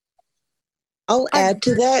 Thank you. I'll add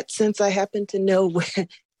to that, since I happen to know where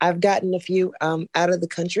I've gotten a few out of the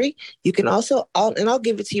country. You can also, I'll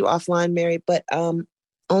give it to you offline, Mary, but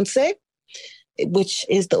ONCE, which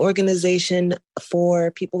is the organization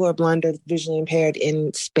for people who are blind or visually impaired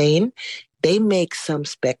in Spain, they make some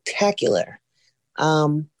spectacular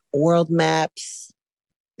world maps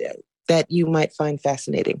that you might find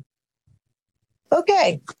fascinating.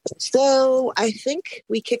 Okay, so I think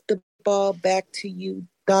we kicked the ball back to you,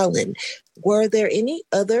 Darlin. Were there any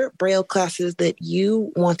other Braille classes that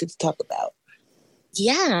you wanted to talk about?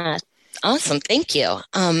 Yeah, awesome. Thank you.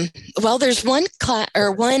 Well, there's one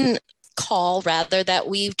call rather that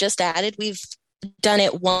we've just added. We've done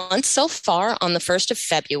it once so far on the 1st of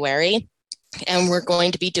February, and we're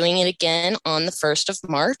going to be doing it again on the 1st of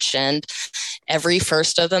March and every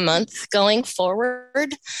 1st of the month going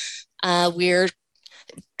forward. We're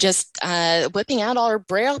just whipping out all our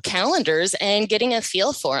Braille calendars and getting a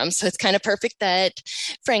feel for them. So it's kind of perfect that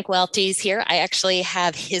Frank Welty's here. I actually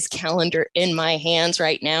have his calendar in my hands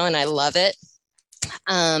right now, and I love it.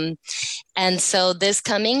 And so this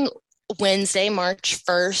coming Wednesday, March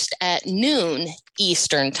 1st at noon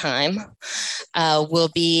Eastern time, we'll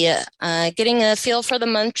be getting a feel for the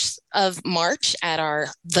month of March at our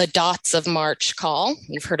The Dots of March call.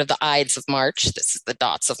 You've heard of the Ides of March. This is the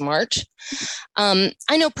Dots of March. I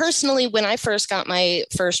know personally, when I first got my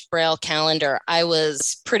first Braille calendar, I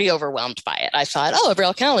was pretty overwhelmed by it. I thought, a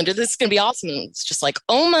Braille calendar, this is going to be awesome. And it's just like,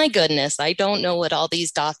 oh my goodness, I don't know what all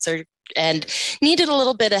these dots are, and needed a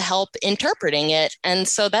little bit of help interpreting it. And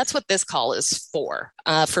so that's what this call is for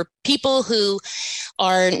people who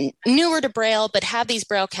are newer to Braille but have these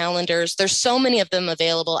Braille calendars. There's so many of them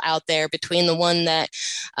available out there, between the one that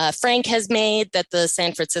Frank has made that the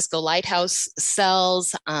San Francisco Lighthouse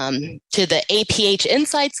sells, to the APH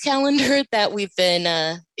Insights calendar that we've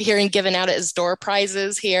been hearing given out as door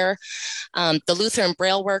prizes here. The Lutheran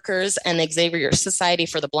Braille Workers and the Xavier Society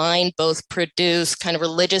for the Blind both produce kind of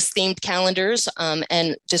religious themed calendars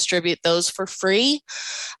and distribute those for free.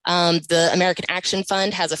 The American Action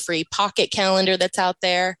Fund has a free pocket calendar that's out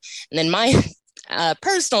there. And then my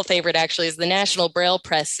personal favorite actually is the National Braille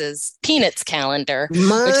Press's Peanuts calendar.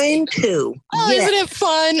 Mine too. Oh, yes. Isn't it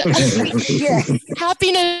fun? Yes.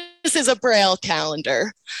 Happiness is a Braille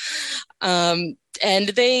calendar. And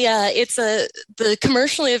it's the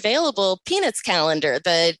commercially available Peanuts calendar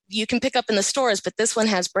that you can pick up in the stores, but this one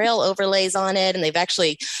has Braille overlays on it, and they've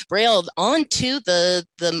actually Brailled onto the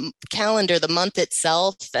calendar the month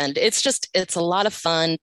itself, and it's a lot of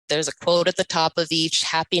fun. There's a quote at the top of each.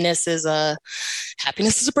 Happiness is a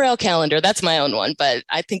Braille calendar. That's my own one, but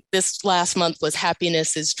I think this last month was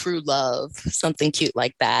happiness is true love, something cute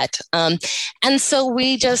like that. And so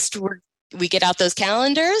we get out those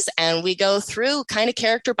calendars and we go through kind of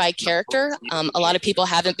character by character. A lot of people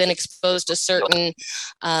haven't been exposed to certain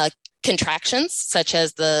contractions, such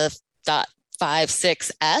as the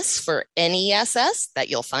 .56S for NESS that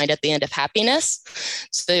you'll find at the end of happiness.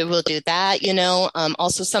 So we'll do that,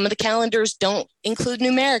 Also, some of the calendars don't include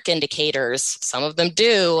numeric indicators. Some of them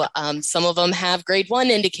do. Some of them have grade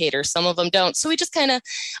 1 indicators. Some of them don't. So we just kind of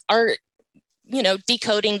are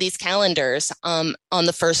decoding these calendars on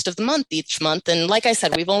the 1st of the month each month. And like I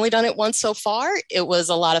said, we've only done it once so far. It was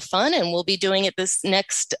a lot of fun, and we'll be doing it this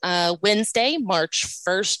next Wednesday, March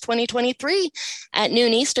 1st, 2023 at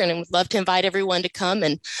noon Eastern. And we'd love to invite everyone to come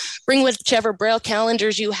and bring whichever Braille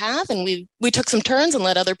calendars you have. And we took some turns and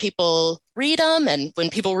let other people read them. And when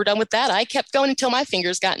people were done with that, I kept going until my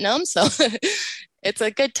fingers got numb. So it's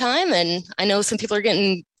a good time. And I know some people are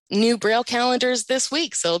getting new Braille calendars this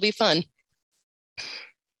week, so it'll be fun.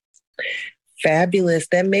 Fabulous.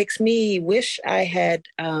 That makes me wish I had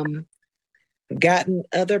gotten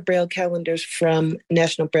other Braille calendars from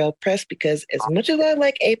National Braille Press because as much as I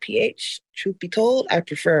like APH, truth be told, I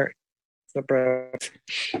prefer the Braille.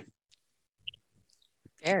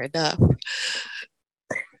 Fair enough.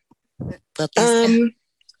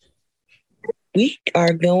 We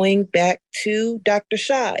are going back to Dr.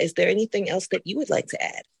 Shah. Is there anything else that you would like to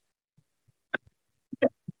add?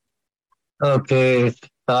 Okay.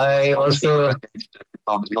 I also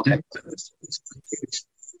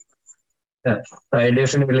I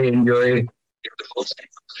definitely enjoy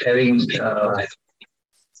having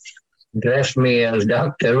dressed me as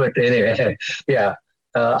doctor, but anyway, yeah.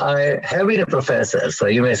 I have been a professor, so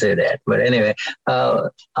you may say that. But anyway,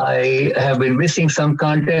 I have been missing some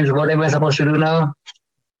content. What am I supposed to do now?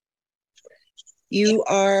 You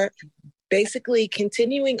are basically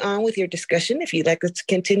continuing on with your discussion. If you'd like to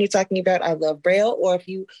continue talking about I Love Braille, or if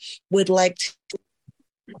you would like to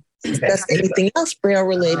discuss anything else Braille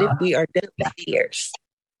related, we are definitely ears.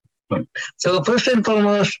 So first and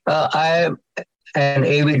foremost, I am an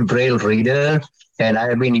avid Braille reader, and I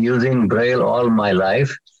have been using Braille all my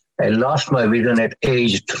life. I lost my vision at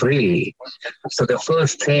age 3. So the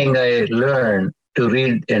first thing I learned to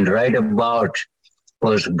read and write about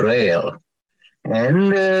was Braille.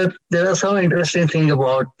 And there are some interesting things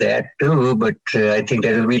about that too, but I think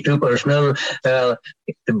that will be too personal. The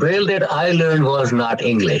Braille that I learned was not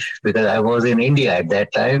English because I was in India at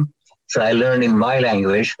that time. So I learned in my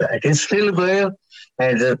language. It is still Braille,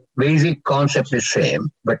 and the basic concept is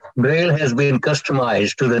same, but Braille has been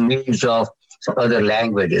customized to the needs of other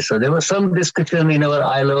languages. So there was some discussion in our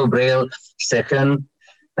I Love Braille session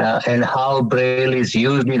and how Braille is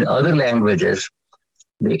used in other languages.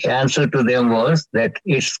 The answer to them was that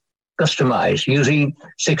it's customized using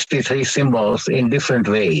 63 symbols in different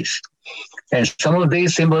ways. And some of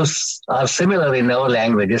these symbols are similar in our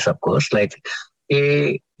languages, of course, like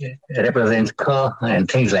A represents K and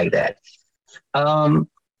things like that.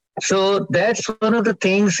 So that's one of the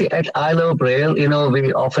things at I Love Braille. You know,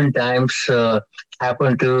 we oftentimes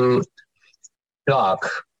happen to talk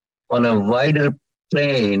on a wider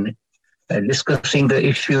plane, discussing the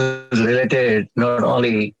issues related not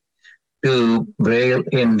only to Braille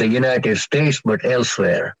in the United States, but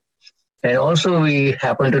elsewhere. And also we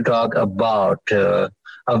happen to talk about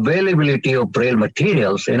availability of Braille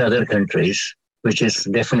materials in other countries, which is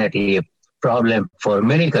definitely a problem for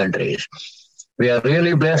many countries. We are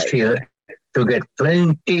really blessed here to get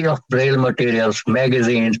plenty of Braille materials,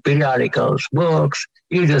 magazines, periodicals, books,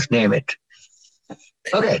 you just name it.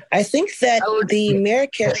 Okay. I think that the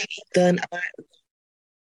Marrakesh has done a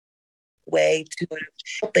way to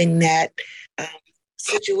helping that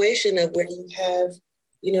situation of where you have,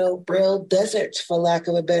 you know, Braille deserts, for lack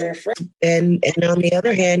of a better phrase. And on the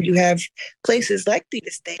other hand, you have places like the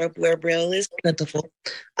state where Braille is plentiful.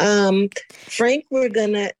 Frank, we're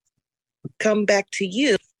going to come back to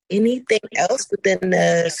you. Anything else within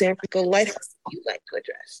the San Francisco Lighthouse you'd like to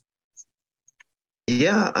address?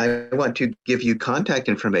 Yeah, I want to give you contact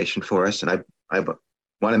information for us. And I want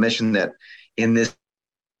to mention that in this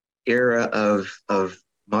era of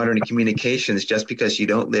modern communications, just because you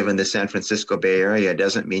don't live in the San Francisco Bay Area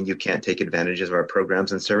doesn't mean you can't take advantage of our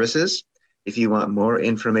programs and services. If you want more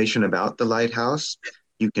information about the Lighthouse,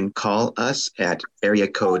 you can call us at area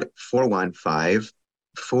code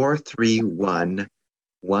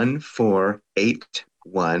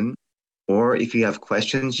 415-431-1481. Or if you have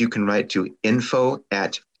questions, you can write to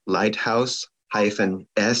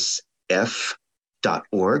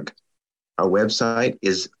info@lighthouse-sf.org. Our website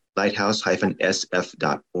is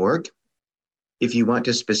lighthouse-sf.org. If you want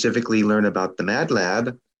to specifically learn about the Mad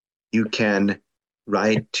Lab, you can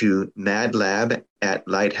write to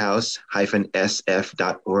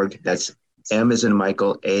madlab@lighthouse-sf.org. That's M as in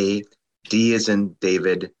Michael, A, D as in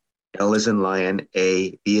David, L as in Lion,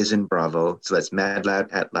 A, B as in Bravo. So that's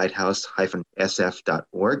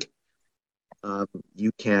madlab@lighthouse-sf.org.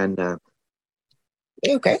 You can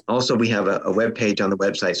also, we have a web page on the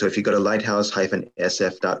website. So if you go to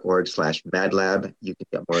lighthouse-sf.org/madlab, you can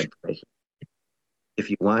get more information. If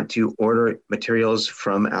you want to order materials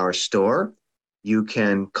from our store, you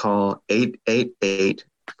can call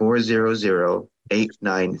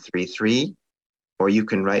 888-400-8933, or you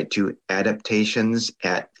can write to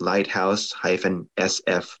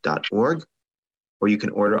adaptations@lighthouse-sf.org, or you can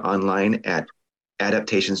order online at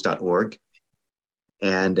adaptations.org.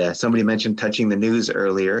 And somebody mentioned Touching the News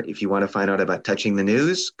earlier. If you want to find out about Touching the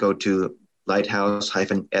News, go to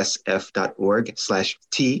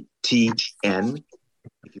lighthouse-sf.org/TTN.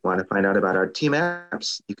 If you want to find out about our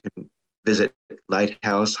TMAPs, you can visit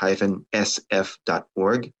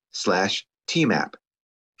lighthouse-sf.org/TMAP.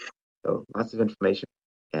 So lots of information.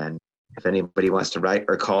 And If anybody wants to write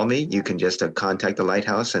or call me, you can just contact the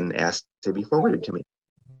Lighthouse and ask to be forwarded to me.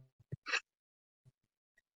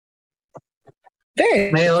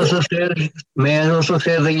 May I also share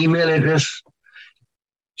the email address?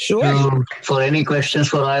 Sure. For any questions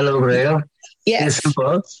for I Love Braille? Yes. It's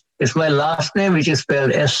simple. It's my last name, which is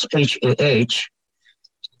spelled SHAH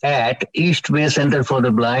at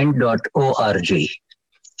eastbaycenterfortheblind.org.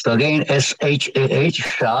 So again, SHAH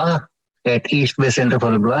Shah at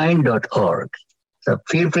eastbaycenterfortheblind.org. So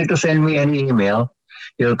feel free to send me an email,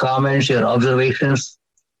 your comments, your observations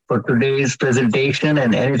for today's presentation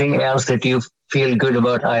and anything else that you feel good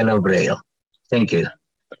about I Love Braille. Thank you.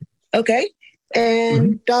 Okay.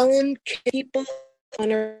 And Darlene, people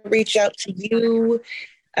want to reach out to you.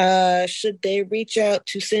 Should they reach out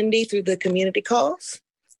to Cindy through the community calls?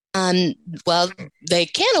 Well, they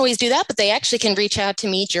can't always do that, but they actually can reach out to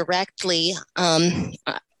me directly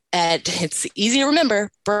it's easy to remember,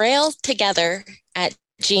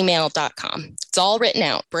 brailletogether@gmail.com. It's all written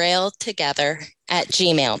out,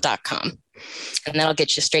 brailletogether@gmail.com. And that'll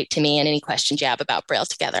get you straight to me and any questions you have about Braille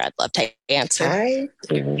Together. I'd love to answer. I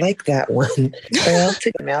like that one. Braille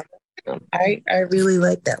Together. I really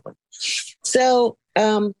like that one. So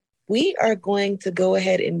we are going to go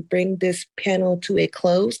ahead and bring this panel to a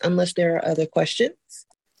close unless there are other questions.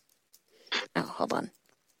 Oh, hold on.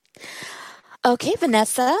 Okay,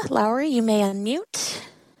 Vanessa Lowry, you may unmute.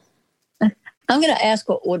 I'm going to ask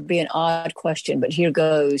what would be an odd question, but here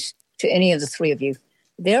goes to any of the three of you.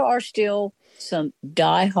 There are still some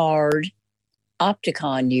diehard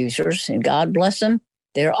Opticon users, and God bless them.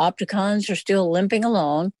 Their Opticons are still limping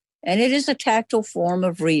along, and it is a tactile form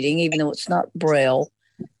of reading, even though it's not Braille.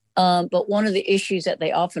 But one of the issues that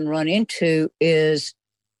they often run into is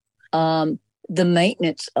the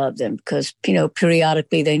maintenance of them, because,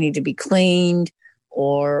 periodically they need to be cleaned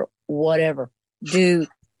or whatever. Do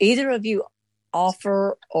either of you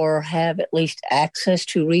offer or have at least access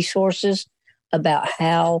to resources about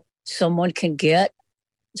how someone can get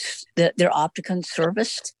their Opticon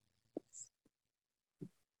serviced?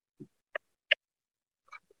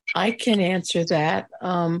 I can answer that.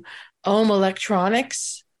 Ohm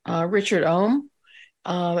Electronics, Richard Ohm,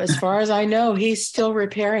 as far as I know, he's still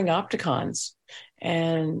repairing Opticons,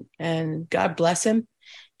 and God bless him.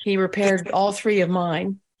 He repaired all three of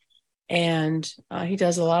mine, and he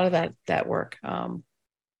does a lot of that work.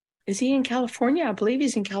 Is he in California? I believe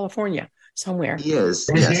he's in California somewhere. He is,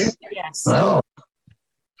 yes. Yes. Wow.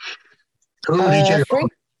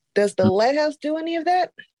 Frank, does the Lighthouse do any of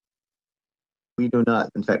that? We do not.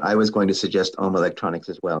 In fact, I was going to suggest Ohm Electronics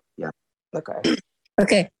as well. Yeah. Okay.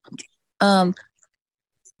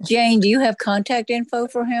 Jane, do you have contact info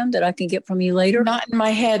for him that I can get from you later? Not in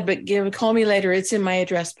my head, but call me later. It's in my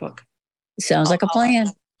address book. Sounds like a plan.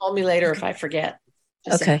 Call me later if I forget.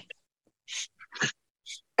 Okay.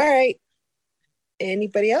 All right.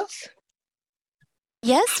 Anybody else?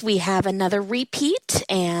 Yes, we have another repeat,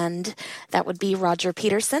 and that would be Roger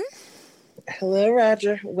Peterson. Hello,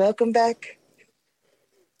 Roger. Welcome back.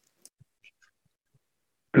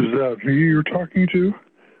 Is that me you're talking to?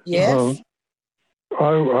 Yes.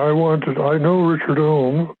 I know Richard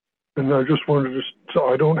Ohm, and I just wanted to, so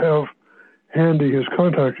I don't have handy his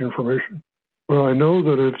contact information, but I know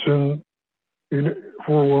that it's in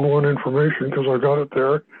 411 information because I got it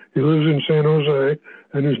there. He lives in San Jose,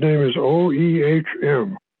 and his name is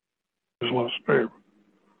OEHM, his last name.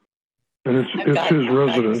 And it's his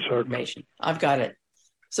residence. I've got it.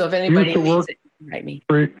 So if anybody needs it, write me.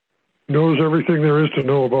 Knows everything there is to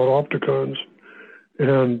know about Opticons,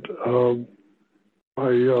 and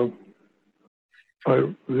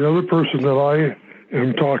the other person that I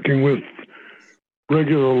am talking with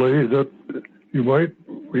regularly that you might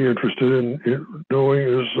be interested in knowing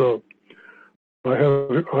is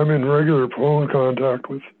I'm in regular phone contact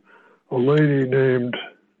with a lady named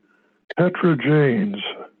Petra Janes,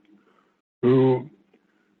 who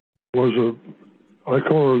was I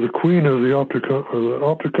call her the queen of the Opticon, or the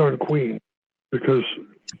Opticon queen, because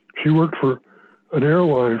she worked for an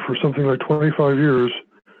airline for something like 25 years,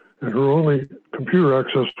 and her only computer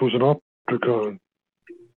access was an Opticon.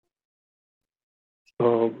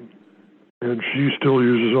 And she still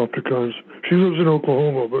uses Opticons. She lives in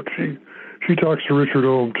Oklahoma, but she talks to Richard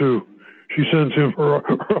Ohm too. She sends him her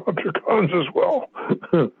Opticons as well.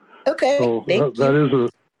 Okay. So that is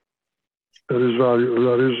valuable.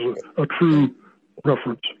 That is a true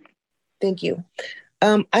reference. Thank you.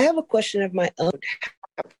 I have a question of my own.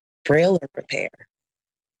 Braille repair.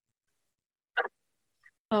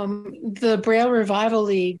 The Braille Revival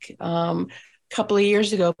League a couple of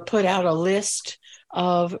years ago put out a list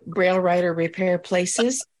of Braille writer repair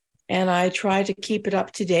places, and I try to keep it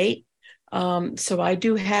up to date. So I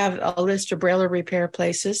do have a list of Braille repair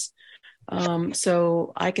places.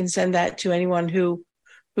 So I can send that to anyone who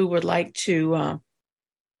would like to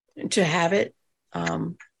have it.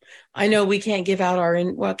 I know we can't give out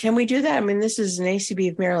well, can we do that? I mean, this is an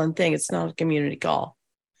ACB of Maryland thing. It's not a community call.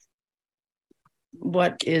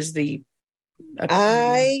 What is the?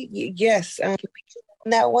 Yes. Can we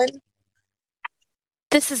do that one?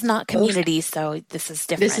 This is not community, so this is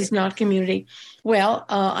different. This is not community. Well,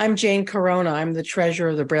 I'm Jane Corona. I'm the treasurer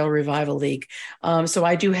of the Braille Revival League. So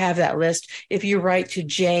I do have that list. If you write to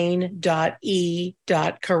jane.e.corona,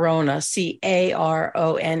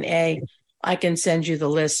 Carona, I can send you the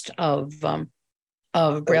list of Braille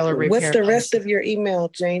repair. What's the rest of your email,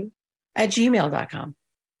 Jane? At gmail.com.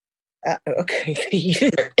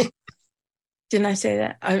 Okay. Didn't I say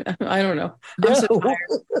that? I don't know. I'm so tired.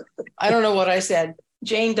 I don't know what I said.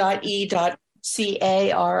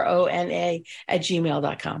 Jane.e.carona at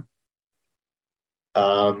gmail.com.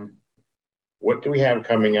 What do we have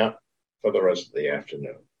coming up for the rest of the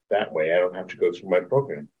afternoon? That way I don't have to go through my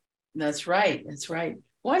program. That's right. That's right.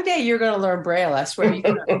 One day you're going to learn Braille. I swear you're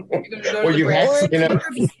going to go well, to you Braille. have,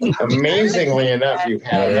 amazingly enough, you've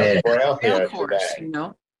had enough Braille here course, today.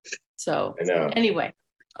 So I know. Anyway,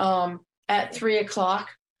 at 3:00,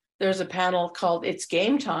 there's a panel called It's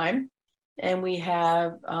Game Time. And we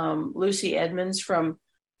have Lucy Edmonds from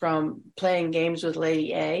Playing Games with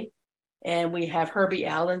Lady A. And we have Herbie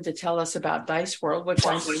Allen to tell us about Dice World, which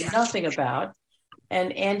I know nothing about.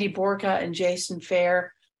 And Andy Borka and Jason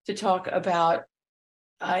Fair to talk about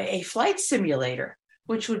a flight simulator,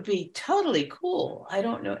 which would be totally cool. I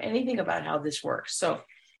don't know anything about how this works. So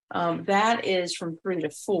that is from 3 to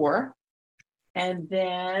 4. And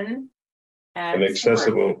then an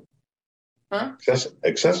accessible... Huh?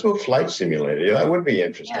 Accessible flight simulator. Yeah, that would be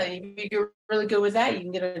interesting. Yeah, if you're really good with that, you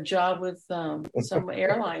can get a job with some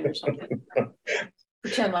airline or something.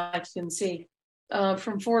 Pretend like you can see.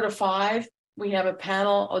 From 4 to 5, we have a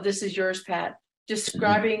panel. Oh, this is yours, Pat.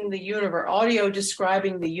 Describing the universe, audio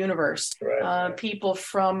describing the universe. Right. People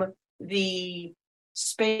from the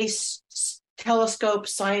Space Telescope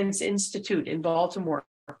Science Institute in Baltimore.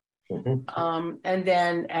 Mm-hmm. And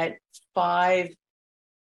then at 5,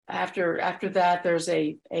 after that, there's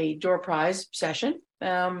a door prize session.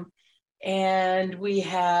 And we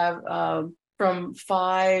have from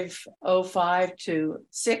 5:05 to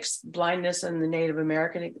 6, blindness and the Native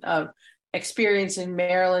American experience in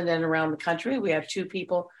Maryland and around the country. We have 2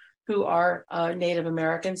 people who are Native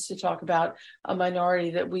Americans to talk about a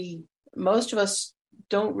minority that most of us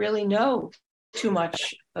don't really know too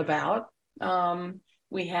much about.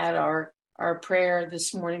 We had our prayer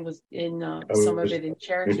this morning was in some of it in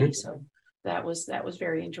Cherokee, mm-hmm. So that was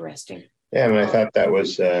very interesting. Yeah, and I thought that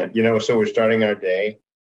was so we're starting our day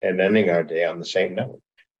and ending our day on the same note.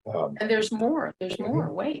 And there's more. There's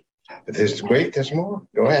more. Wait. There's more.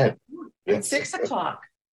 Go ahead. At 6:00,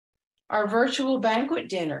 our virtual banquet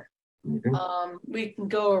dinner. Mm-hmm. We can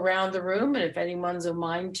go around the room, and if anyone's of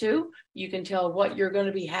mind to, you can tell what you're going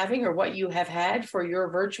to be having or what you have had for your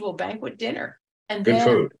virtual banquet dinner. And good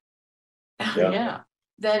food. Yeah.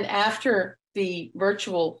 Then after the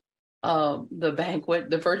virtual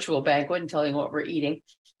virtual banquet and telling what we're eating,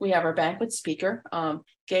 we have our banquet speaker,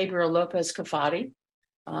 Gabriel Lopez Cafati,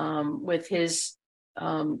 with his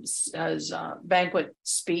banquet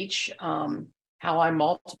speech, How I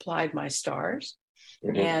Multiplied My Stars.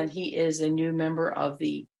 Mm-hmm. And he is a new member of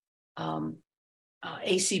the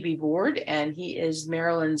ACB board, and he is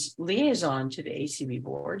Maryland's liaison to the ACB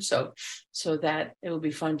board. So that it will be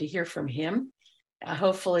fun to hear from him.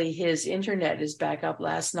 Hopefully his internet is back up.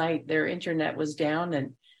 Last night, their internet was down,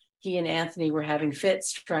 and he and Anthony were having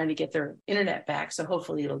fits trying to get their internet back. So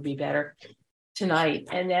hopefully it'll be better tonight.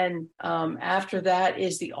 And then after that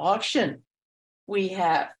is the auction. We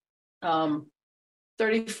have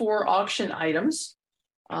 34 auction items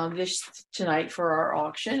this tonight for our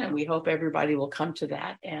auction, and we hope everybody will come to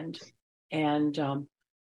that and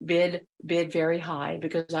bid very high,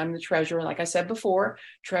 because I'm the treasurer. Like I said before,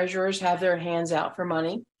 treasurers have their hands out for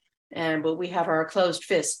money, but we have our closed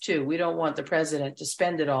fist too. We don't want the president to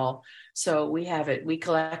spend it all, so we have it. We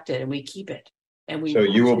collect it and we keep it. And we. So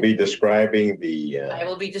you will be describing the. I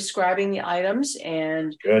will be describing the items,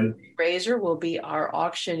 and good. Razor will be our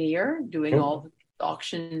auctioneer doing all the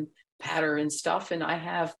auction patter and stuff. And I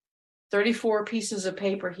have 34 pieces of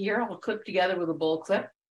paper here. I'll clip together with a bull clip,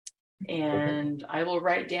 and I will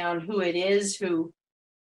write down who it is who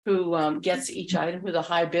gets each item, who the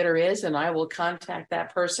high bidder is, and I will contact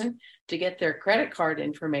that person to get their credit card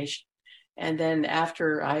information. And then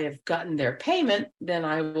after I have gotten their payment, then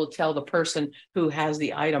I will tell the person who has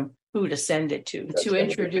the item who to send it to. To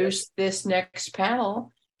introduce this next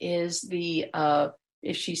panel is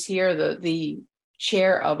if she's here, the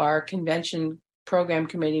chair of our convention program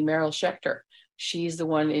committee, Meryl Schechter. She's the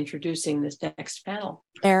one introducing this next panel.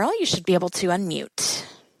 Meryl, you should be able to unmute.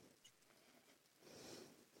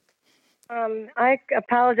 I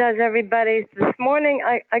apologize, everybody. This morning,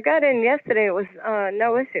 I got in yesterday. It was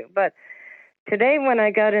no issue. But today when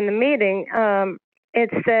I got in the meeting, it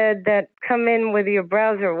said that come in with your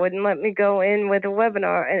browser. Wouldn't let me go in with a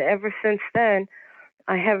webinar. And ever since then,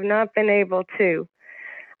 I have not been able to.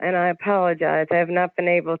 And I apologize. I have not been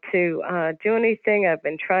able to do anything. I've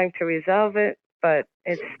been trying to resolve it, but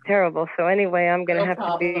it's terrible. So anyway, I'm going to have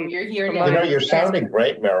to be. You're here now. You know, you're sounding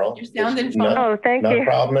great, Meryl. You're sounding fine. Oh, thank you. No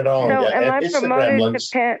problem at all. So Yeah, am I it's the promoted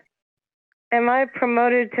gremlins. to Am I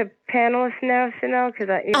promoted to panelist now, Chanel? Because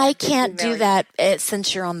I can't do that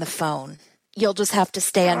since you're on the phone. You'll just have to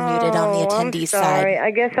stay unmuted on the attendee I'm sorry. side.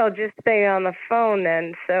 I guess I'll just stay on the phone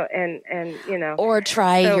then. So and you know. Or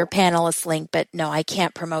try your panelist link, but no, I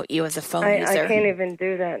can't promote you as a phone user. I can't even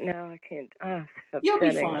do that now. I can't. Oh, it's You'll be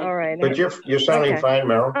upsetting. fine. All right. But you're sounding fine,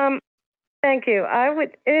 Meryl. Thank you.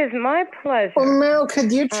 It is my pleasure. Well, Meryl,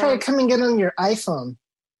 could you try coming in on your iPhone?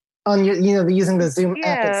 On your, using the Zoom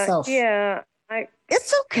app itself. Yeah.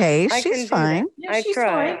 It's okay. She's fine. I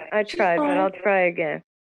tried, but I'll try again.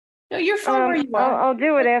 No, you're fine where you are. I'll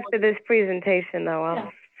do it after this presentation, though.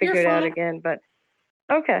 I'll figure it out again. But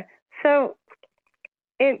okay, so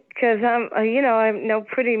because I know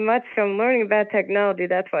pretty much from learning about technology.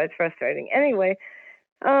 That's why it's frustrating. Anyway,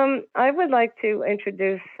 I would like to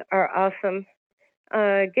introduce our awesome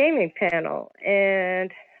gaming panel,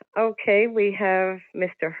 and okay, we have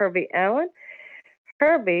Mr. Herbie Allen.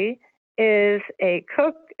 Herbie is a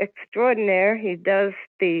cook extraordinaire. He does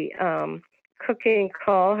the cooking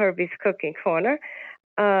call, Herbie's Cooking Corner.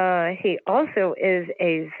 He also is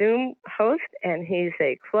a Zoom host, and he's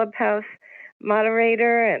a Clubhouse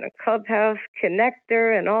moderator and a Clubhouse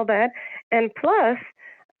connector and all that. And plus,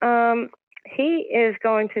 he is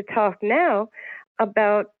going to talk now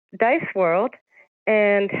about Dice World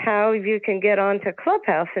and how you can get onto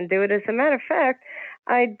Clubhouse and do it. As a matter of fact,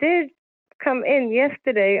 I did come in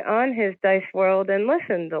yesterday on his Dice World and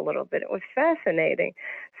listened a little bit. It was fascinating.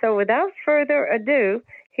 So without further ado,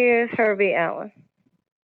 here's Herbie Allen.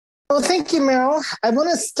 Well, thank you, Meryl. I want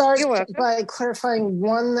to start by clarifying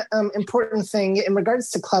one important thing in regards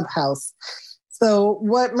to Clubhouse. So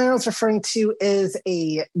what Meryl's referring to is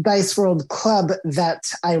a Dice World club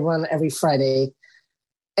that I run every Friday.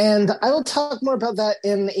 And I will talk more about that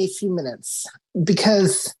in a few minutes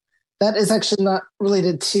because that is actually not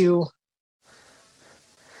related to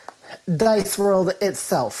Dice World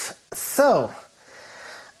itself. So,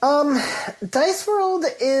 Dice World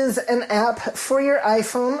is an app for your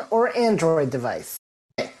iPhone or Android device.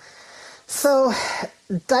 So,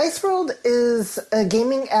 Dice World is a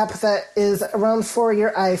gaming app that is around for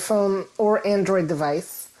your iPhone or Android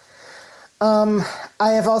device. I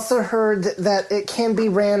have also heard that it can be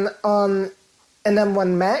ran on an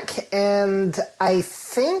M1 Mac, and I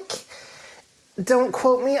think, don't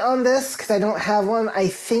quote me on this because I don't have one, I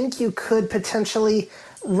think you could potentially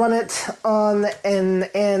run it on an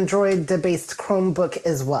Android-based Chromebook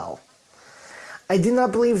as well. I do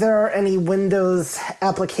not believe there are any Windows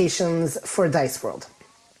applications for Dice World.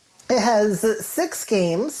 It has 6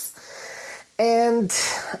 games, and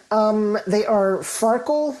they are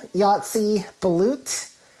Farkle, Yahtzee,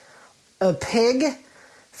 Balut, a Pig,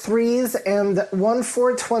 Threes, and 1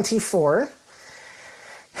 for 24.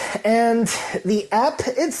 And the app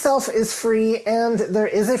itself is free, and there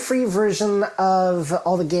is a free version of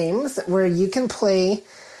all the games where you can play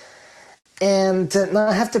and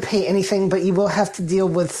not have to pay anything, but you will have to deal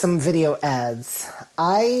with some video ads.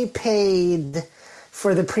 I paid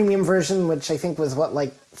for the premium version, which I think was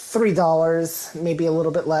like $3, maybe a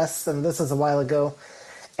little bit less, and this is a while ago.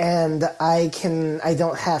 And I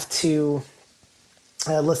don't have to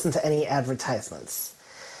listen to any advertisements.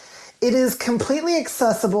 It is completely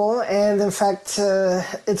accessible, and in fact,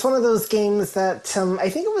 it's one of those games that I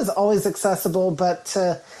think it was always accessible, but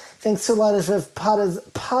thanks to a lot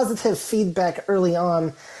of positive feedback early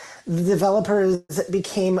on, the developers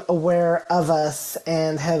became aware of us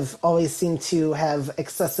and have always seemed to have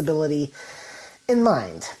accessibility in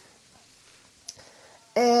mind.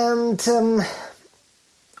 And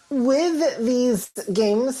with these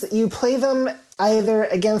games, you play them either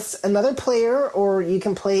against another player or you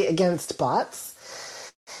can play against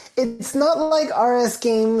bots. It's not like RS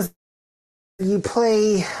games. You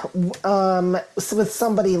play with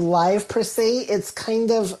somebody live per se. It's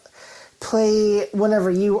kind of play whenever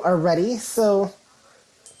you are ready. So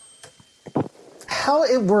how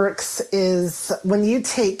it works is when you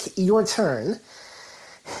take your turn,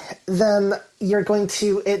 then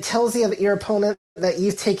it tells your opponent that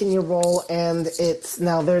you've taken your roll and it's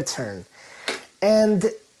now their turn. And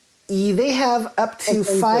they have up to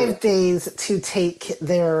 5 days to take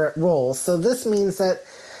their roll. So this means that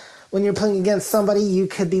when you're playing against somebody, you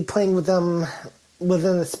could be playing with them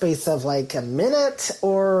within the space of like a minute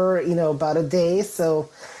or, about a day. So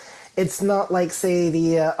it's not like, say,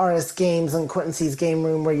 the RS Games and Quentin C's Game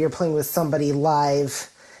Room where you're playing with somebody live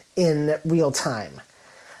in real time.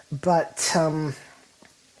 But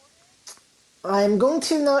I'm going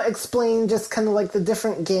to now explain just kind of like the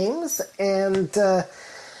different games, and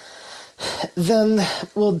then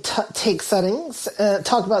we'll take settings,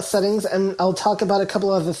 talk about settings, and I'll talk about a couple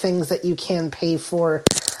other things that you can pay for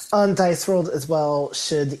on Dice World as well,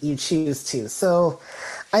 should you choose to. So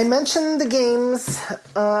I mentioned the games,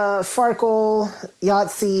 Farkle,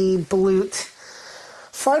 Yahtzee, Balut.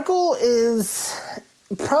 Farkle is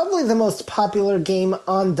probably the most popular game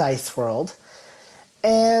on Dice World.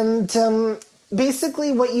 And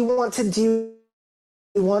basically what you want to do,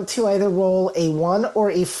 you want to either roll a 1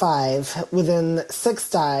 or a 5 within 6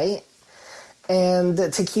 die, and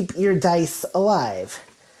to keep your dice alive.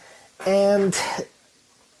 And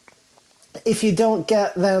if you don't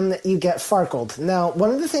get them, you get Farkled. Now,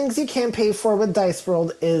 one of the things you can pay for with Dice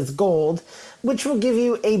World is gold, which will give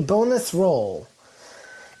you a bonus roll.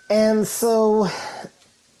 And so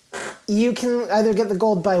you can either get the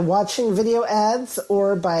gold by watching video ads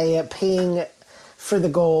or by paying for the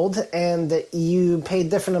gold, and you pay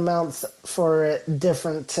different amounts for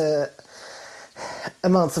different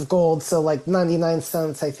amounts of gold. So like 99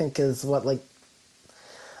 cents, I think, is what, like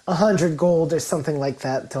 100 gold or something like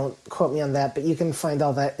that. Don't quote me on that, but you can find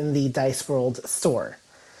all that in the Dice World store.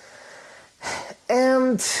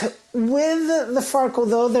 And with the Farkle,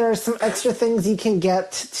 though, there are some extra things you can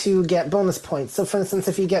get to get bonus points. So, for instance,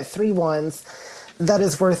 if you get 3 1s, that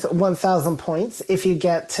is worth 1,000 points. If you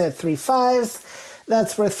get 3 5s,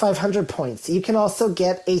 that's worth 500 points. You can also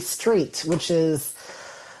get a straight, which is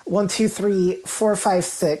 1, 2, 3, 4, 5,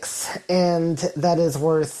 6, and that is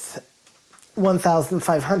worth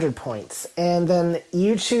 1,500 points. And then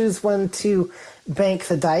you choose when to bank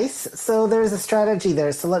the dice. So there's a strategy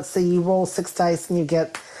there. So let's say you roll 6 dice and you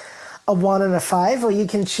get a 1 and a 5. Well, you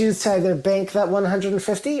can choose to either bank that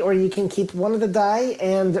 150, or you can keep one of the die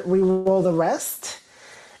and re-roll the rest,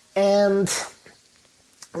 and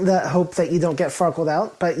that hope that you don't get farkled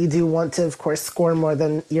out. But you do want to, of course, score more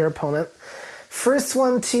than your opponent. First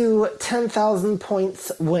one to 10,000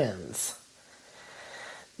 points wins.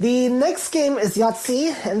 The next game is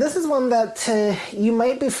Yahtzee, and this is one that you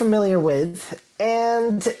might be familiar with.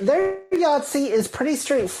 And their Yahtzee is pretty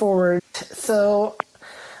straightforward. So,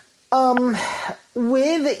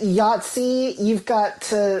 with Yahtzee, you've got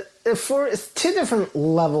 2 different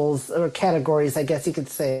levels, or categories, I guess you could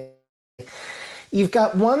say. You've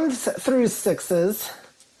got 1s through 6s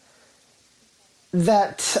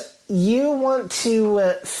that you want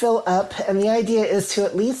to fill up, and the idea is to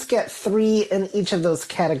at least get 3 in each of those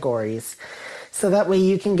categories. So that way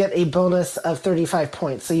you can get a bonus of 35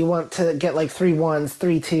 points. So you want to get like 3 1s,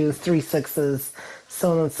 3 2s, 3 6s,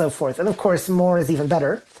 so on and so forth. And of course, more is even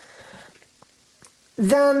better.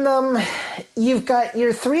 Then you've got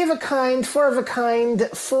your 3 of a kind, 4 of a kind,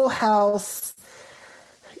 full house,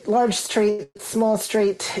 large straight, small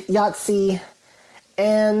straight, Yahtzee.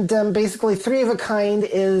 And basically 3 of a kind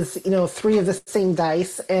is, 3 of the same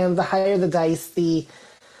dice, and the higher the dice, the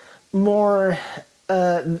more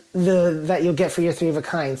that you'll get for your 3 of a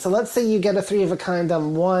kind. So let's say you get a 3 of a kind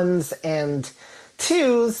on 1s and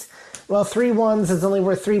 2s. Well, 3 1s is only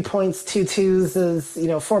worth 3 points, 2 2s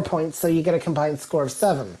is, 4 points, so you get a combined score of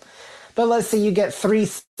 7. But let's say you get 3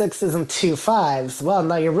 6s and 2 5s. Well,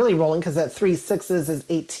 now you're really rolling, because that 3 6s is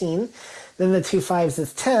 18. Then the 2 5s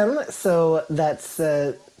is 10, so that's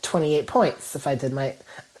 28 points. If I did my,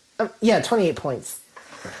 28 points.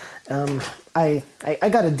 I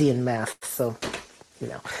got a D in math, so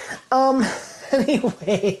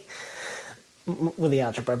anyway, with the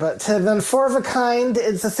algebra. But then 4 of a kind,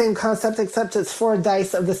 it's the same concept, except it's 4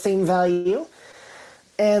 dice of the same value,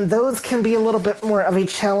 and those can be a little bit more of a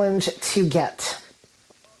challenge to get.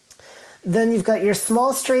 Then you've got your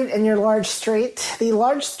small straight and your large straight. The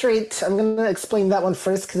large straight, I'm going to explain that one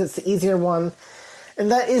first because it's the easier one.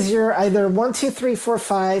 And that is your either 1, 2, 3, 4,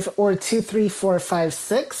 5 or 2, 3, 4, 5,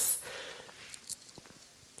 6.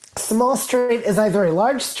 Small straight is either a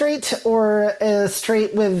large straight or a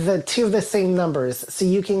straight with 2 of the same numbers. So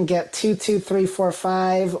you can get 2, 2, 3, 4,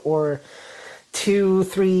 5 or 2,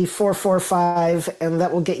 3, 4, 4, 5, and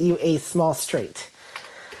that will get you a small straight.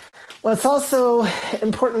 What's also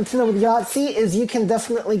important to know with Yahtzee is you can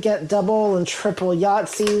definitely get double and triple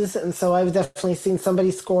Yahtzees, and so I've definitely seen somebody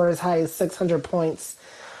score as high as 600 points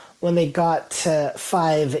when they got 5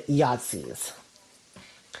 Yahtzees.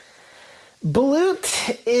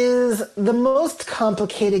 Balut is the most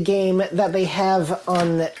complicated game that they have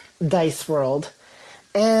on Dice World,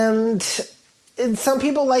 and some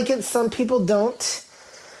people like it, some people don't.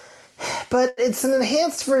 But it's an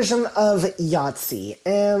enhanced version of Yahtzee,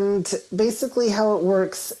 and basically how it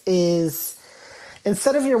works is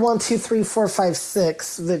instead of your 1, 2, 3, 4, 5,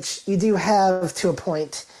 6, which you do have to a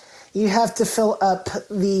point, you have to fill up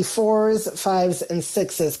the 4s, 5s, and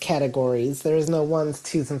 6s categories. There is no 1s,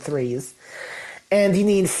 2s, and 3s. And you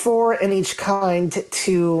need 4 in each kind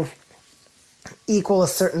to equal a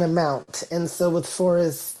certain amount. And so with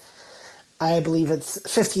 4s, I believe it's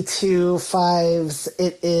 52, 5s,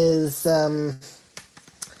 it is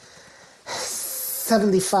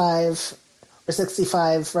 75, or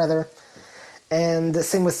 65 rather, and the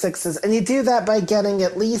same with 6s. And you do that by getting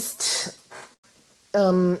at least,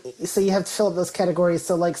 so you have to fill up those categories,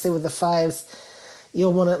 so like say with the 5s,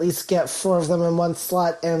 you'll want to at least get 4 of them in one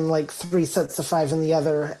slot and like 3 sets of 5 in the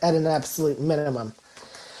other at an absolute minimum.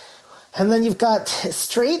 And then you've got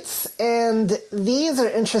straights, and these are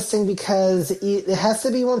interesting because it has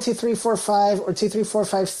to be 1, 2, 3, 4, 5, or 2, 3, 4,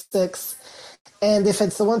 5, 6. And if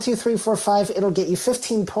it's the 1, 2, 3, 4, 5, it'll get you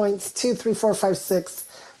 15 points. 2, 3, 4, 5, 6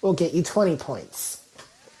 will get you 20 points.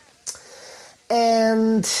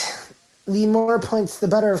 And the more points, the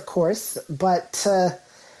better, of course. But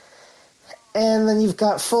and then you've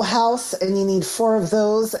got full house, and you need 4 of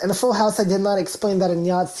those. And a full house, I did not explain that in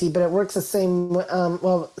Yahtzee, but it works the same,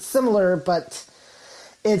 similar, but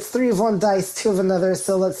it's 3 of one dice, 2 of another.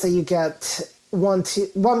 So let's say you get 1, 2,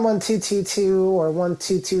 1, 2, 2, 2, or 1,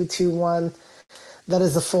 2, 2, 2, 1. That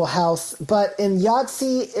is a full house. But in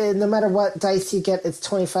Yahtzee, no matter what dice you get, it's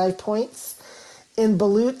 25 points. In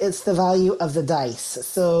Balut, it's the value of the dice.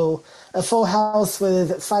 So a full house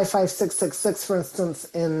with 5, 5, 6, 6, 6, for instance,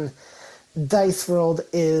 in Dice World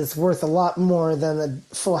is worth a lot more than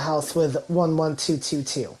a full house with 1, 1, 2, 2,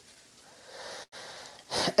 2.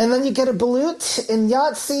 And then you get a Balut. In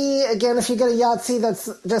Yahtzee, again, if you get a Yahtzee, that's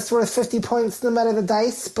just worth 50 points no matter the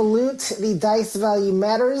dice. Balut, the dice value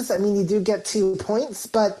matters. I mean, you do get 2 points,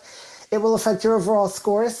 but it will affect your overall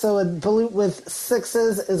score. So a Balut with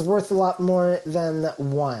 6s is worth a lot more than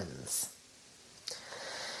 1s.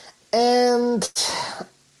 And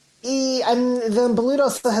the Balut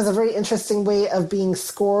also has a very interesting way of being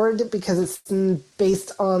scored because it's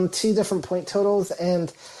based on 2 different point totals,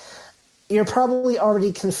 and you're probably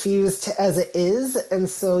already confused as it is, and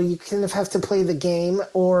so you kind of have to play the game,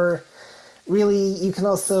 or really you can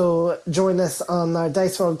also join us on our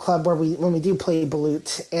Dice World Club when we do play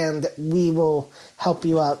Balut, and we will help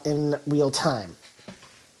you out in real time.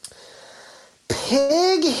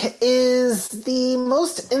 Pig is the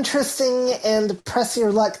most interesting and press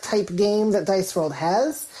your luck type game that Dice World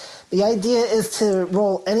has. The idea is to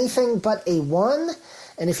roll anything but a 1,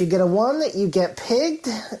 and if you get a 1, you get pigged,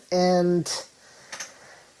 and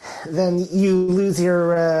then you lose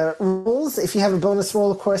your rolls. If you have a bonus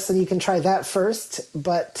roll, of course, then you can try that first,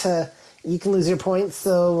 but you can lose your points.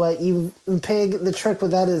 So you pig, the trick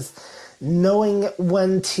with that is knowing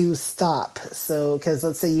when to stop. So, because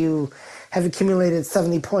let's say you have accumulated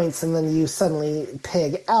 70 points and then you suddenly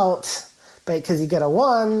pig out, but because you get a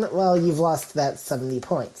 1, well, you've lost that 70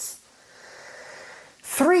 points.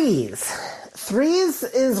 Threes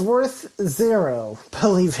is worth 0,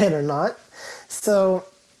 believe it or not. So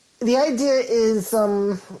the idea is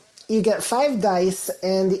you get 5 dice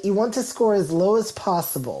and you want to score as low as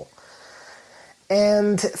possible.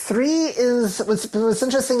 And 3 is, what's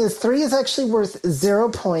interesting is 3 is actually worth 0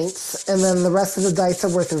 points, and then the rest of the dice are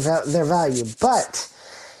worth their value. But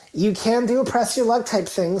you can do a press your luck type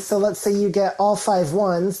thing, so let's say you get all 5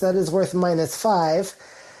 1s, that is worth -5,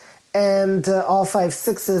 and all 5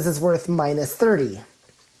 6s is worth -30.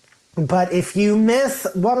 But if you miss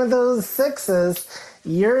one of those 6s,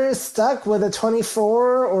 you're stuck with a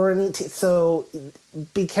 24 or an 18, so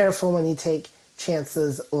be careful when you take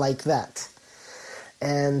chances like that.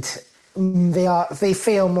 And they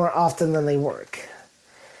fail more often than they work.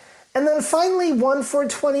 And then finally, 1 for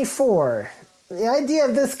 24. The idea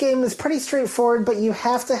of this game is pretty straightforward, but you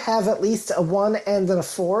have to have at least a 1 and a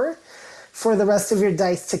 4 for the rest of your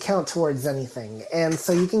dice to count towards anything. And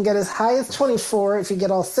so you can get as high as 24 if you get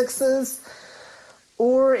all 6s,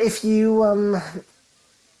 or if you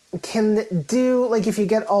can do, like if you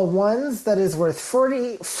get all 1s, that is worth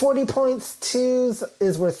 40 points, 2s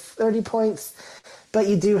is worth 30 points, but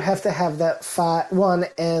you do have to have that 1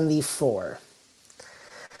 and the 4.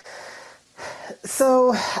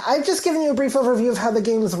 So I've just given you a brief overview of how the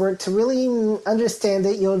games work. To really understand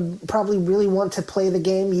it, you'll probably really want to play the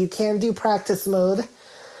game. You can do practice mode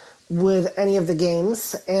with any of the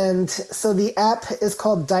games. And so the app is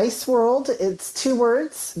called Dice World. It's 2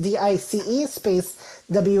 words, DICE space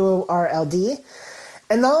WORLD.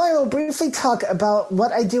 And now I will briefly talk about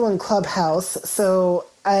what I do in Clubhouse. So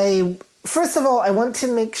first of all, I want to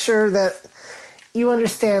make sure that you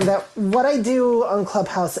understand that what I do on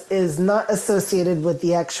Clubhouse is not associated with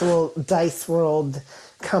the actual Dice World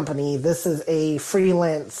company. This is a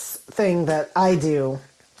freelance thing that I do.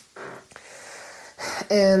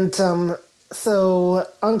 And so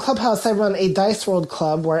on Clubhouse, I run a Dice World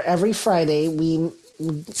club where every Friday we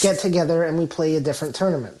get together and we play a different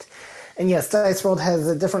tournament. And yes, Dice World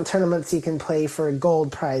has different tournaments you can play for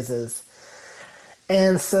gold prizes.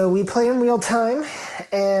 And so we play in real time,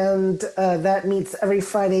 and that meets every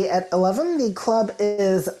Friday at 11. The club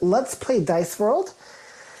is Let's Play Dice World,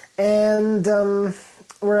 and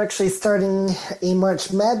we're actually starting a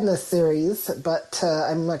March Madness series, but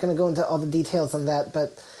I'm not going to go into all the details on that.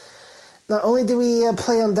 But not only do we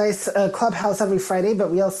play on Dice Clubhouse every Friday, but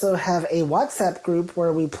we also have a WhatsApp group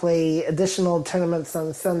where we play additional tournaments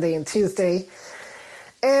on Sunday and Tuesday.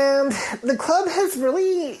 And the club has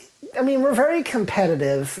really... I mean, we're very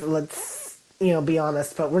competitive, let's, be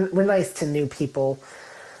honest, but we're nice to new people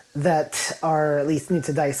that are at least new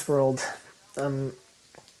to Dice World.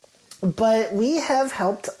 But we have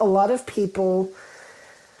helped a lot of people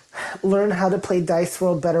learn how to play Dice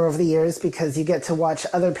World better over the years because you get to watch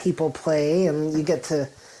other people play and you get to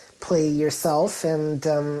play yourself, and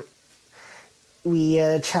we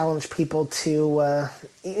challenge people to,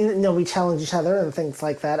 we challenge each other and things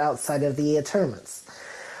like that outside of the tournaments.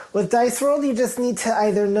 With Dice World, you just need to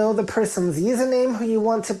either know the person's username who you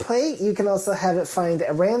want to play. You can also have it find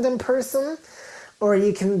a random person, or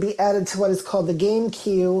you can be added to what is called the game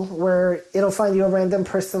queue, where it'll find you a random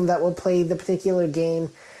person that will play the particular game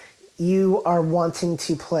you are wanting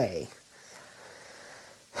to play.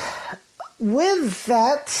 With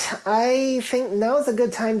that, I think now is a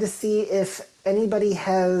good time to see if anybody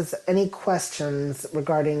has any questions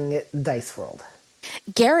regarding Dice World.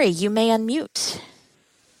 Gary, you may unmute.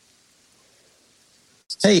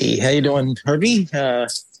 Hey, how you doing, Herbie? I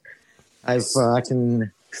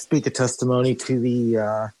can speak a testimony to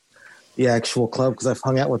the actual club because I've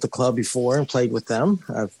hung out with the club before and played with them.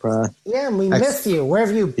 And we miss you. Where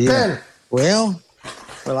have you been? Well,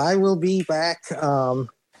 I will be back.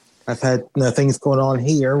 I've had things going on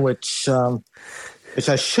here, which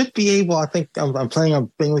I should be able. I think I'm planning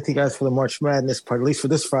on being with you guys for the March Madness part, at least for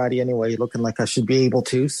this Friday anyway. Looking like I should be able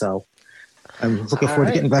to. So I'm looking forward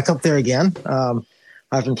to getting back up there again.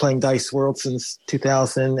 I've been playing Dice World since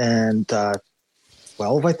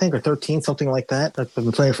 2012, I think, or 13, something like that. I've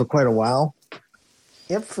been playing for quite a while.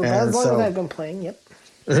 Yep, for about as long as I've been playing, yep.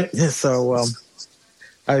 So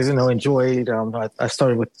I enjoyed. I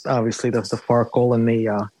started with obviously the Farkle and the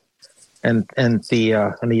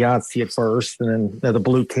Yahtzee at first, and then the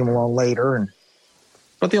Blue came along later.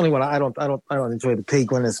 But the only one I don't enjoy the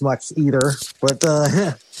Pig one as much either. But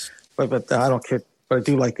but I don't care. But I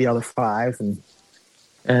do like the other 5 and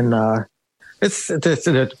it's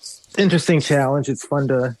an interesting challenge. It's fun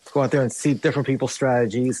to go out there and see different people's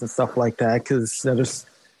strategies and stuff like that because there's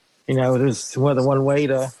more than one way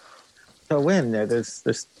to win. There's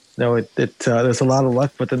a lot of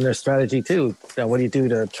luck, but then there's strategy too. What do you do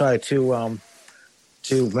to try to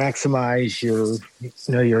maximize your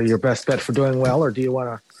best bet for doing well, or do you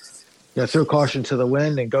want to throw caution to the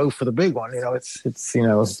wind and go for the big one? It's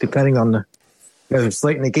depending on the. If it's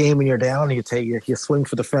late in the game and you're down, you swing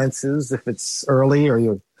for the fences. If it's early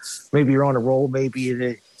or maybe you're on a roll, maybe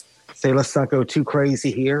you say let's not go too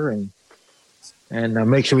crazy here and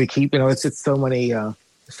make sure we keep. It's so many the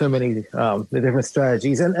different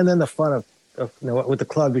strategies and then the fun of with the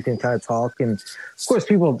club you can kind of talk, and of course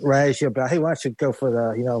people razz you about, hey, why don't you go for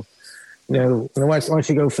the why don't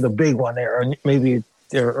you go for the big one there, or maybe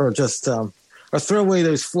or just or throw away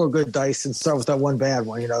those 4 good dice and start with that one bad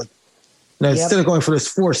one. Instead of going for those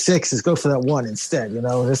 4 6s, go for that one instead.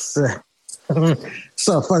 This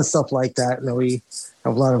so fun stuff like that. We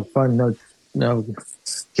have a lot of fun,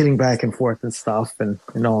 getting back and forth and stuff and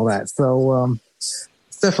all that. So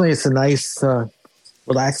it's a nice,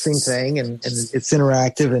 relaxing thing, and it's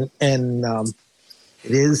interactive and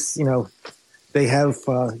it is. They have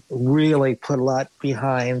really put a lot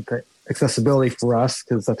behind the accessibility for us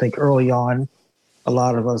because I think early on. A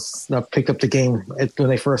lot of us picked up the game when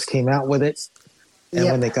they first came out with it. And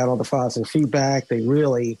when they got all the positive feedback, they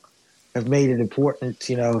really have made it important,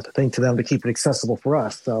 to think to them to keep it accessible for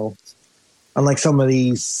us. So unlike some of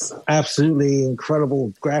these absolutely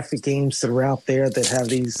incredible graphic games that are out there that have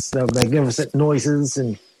these magnificent noises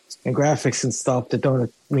and graphics and stuff that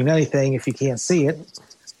don't mean anything if you can't see it.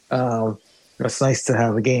 It's nice to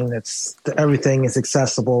have a game that's everything is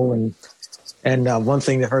accessible, and one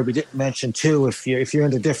thing that Herbie didn't mention too, if you're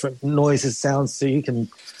into different noises, sounds, so you can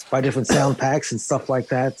buy different sound packs and stuff like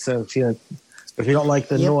that. So if you don't like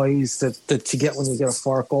the noise that you get when you get a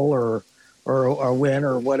Farkle or win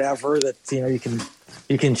or whatever, that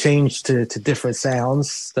you can change to different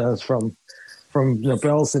sounds from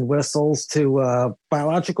bells and whistles to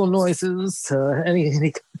biological noises to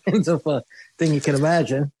any kinds of thing you can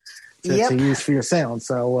imagine to use for your sound.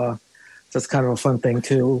 So that's kind of a fun thing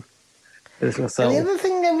too. So, and the other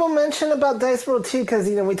thing I will mention about Dice World too, because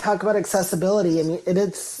we talk about accessibility. I mean, it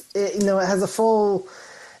has it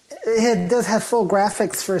does have full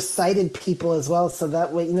graphics for sighted people as well. So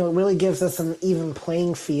that way, it really gives us an even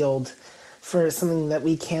playing field for something that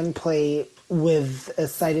we can play with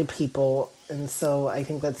sighted people. And so I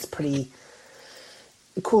think that's pretty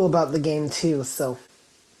cool about the game too. So,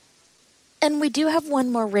 and we do have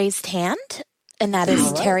one more raised hand, and that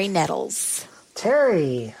is Terry Nettles.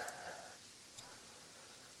 Terry.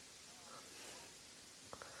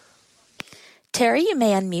 Terry, you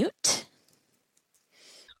may unmute.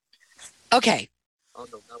 Okay.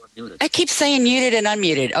 I keep saying muted and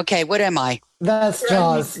unmuted. Okay, what am I? That's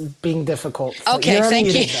Jaws being difficult. So okay,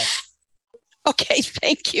 thank you. Okay,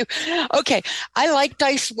 thank you. Okay, I like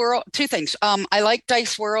Dice World. Two things. I like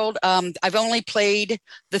Dice World. I've only played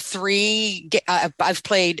the three. I've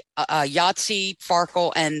played Yahtzee,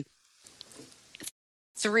 Farkle, and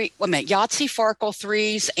Yahtzee, Farkle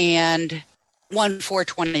threes, and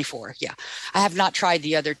 1-4-24. Yeah, I have not tried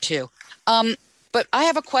the other two. But I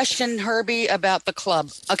have a question, Herbie, about the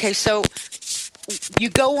club. Okay, so you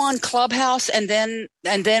go on Clubhouse, and then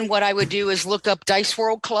what I would do is look up Dice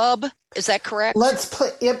World Club. Is that correct? Let's play.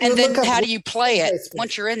 Yep. And then how do you play it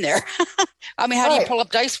once you're in there? I mean, how do you pull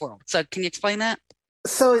up Dice World? So can you explain that?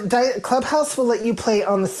 So Clubhouse will let you play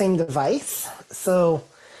on the same device. So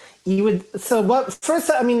you would. So what? First,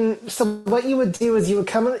 so what you would do is you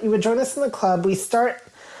would join us in the club.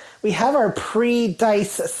 We have our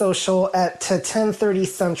pre-Dice social at 10:30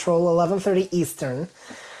 Central, 11:30 Eastern.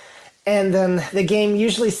 And then the game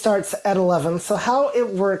usually starts at 11. So how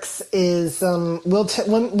it works is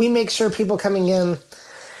when we make sure people coming in,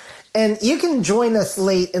 and you can join us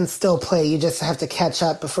late and still play. You just have to catch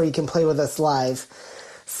up before you can play with us live.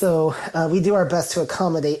 So we do our best to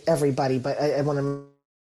accommodate everybody, but I want to mention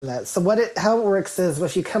that. So how it works is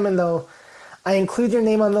if you come in, though, I include your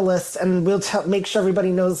name on the list, and we'll make sure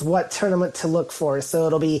everybody knows what tournament to look for. So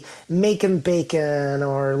it'll be Makin' Bacon,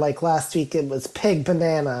 or like last week it was Pig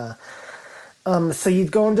Banana. So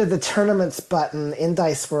you'd go into the tournaments button in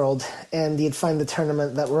Dice World, and you'd find the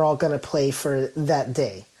tournament that we're all going to play for that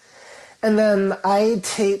day. And then I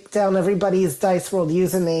take down everybody's Dice World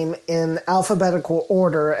username in alphabetical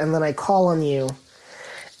order, and then I call on you.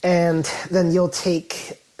 And then you'll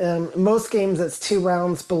take... most games, it's 2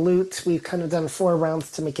 rounds. Balut, we've kind of done 4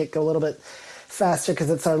 rounds to make it go a little bit faster because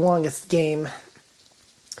it's our longest game.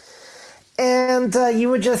 And you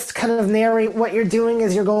would just kind of narrate what you're doing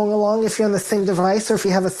as you're going along if you're on the same device, or if you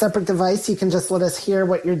have a separate device, you can just let us hear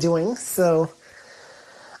what you're doing. So,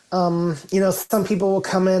 some people will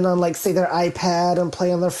come in on, like, say, their iPad and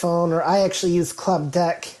play on their phone, or I actually use Club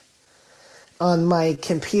Deck on my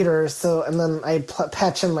computer, and then I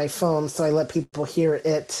patch in my phone, so I let people hear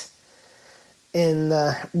it in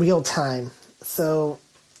real time. So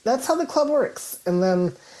that's how the club works. And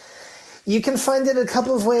then you can find it a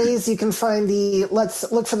couple of ways. You can find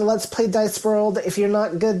look for the Let's Play Dice World. If you're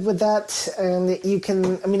not good with that, and you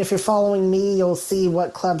can, if you're following me, you'll see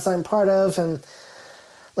what clubs I'm part of, and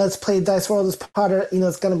Let's Play Dice World is part of,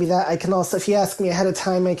 it's going to be that. I can also, if you ask me ahead of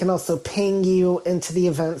time, I can also ping you into the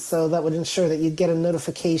event, so that would ensure that you'd get a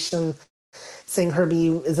notification saying Herbie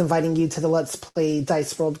is inviting you to the Let's Play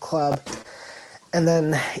Dice World Club, and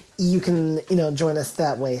then you can, join us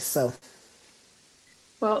that way. So,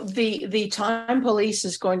 well, the time police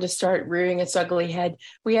is going to start rearing its ugly head.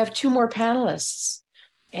 We have 2 more panelists,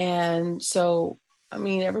 and so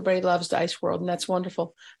everybody loves Dice World, and that's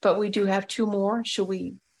wonderful. But we do have 2 more. Should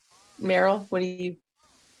we, Meryl? What do you?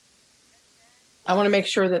 I want to make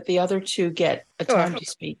sure that the other 2 get a time to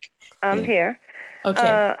speak. I'm here.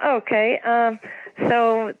 Okay. Okay.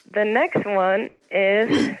 So the next one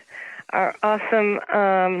is our awesome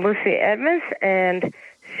Lucy Edmonds, and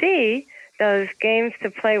she does games to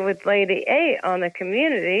play with Lady A on the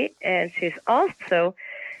community, and she's also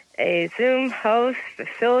a Zoom host,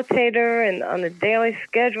 facilitator, and on the daily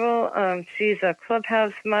schedule. She's a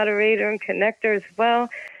Clubhouse moderator and connector as well.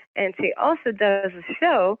 And she also does a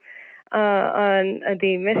show on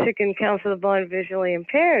the Michigan Council of the Blind Visually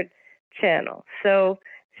Impaired channel. So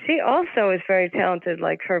she also is very talented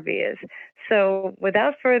like Herbie is. So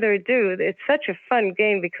without further ado, it's such a fun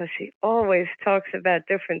game because she always talks about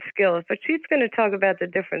different skills, but she's going to talk about the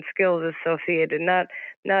different skills associated, not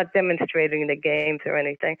demonstrating the games or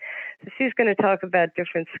anything. So she's going to talk about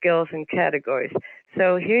different skills and categories.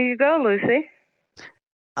 So here you go, Lucy.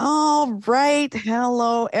 All right.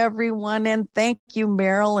 Hello, everyone. And thank you,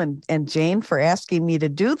 Meryl and Jane, for asking me to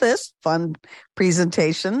do this fun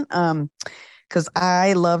presentation. Because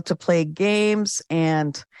I love to play games,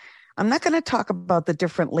 and I'm not going to talk about the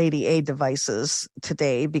different Lady A devices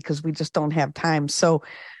today because we just don't have time. So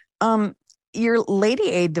your Lady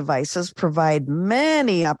A devices provide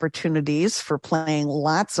many opportunities for playing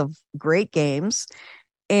lots of great games.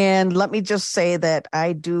 And let me just say that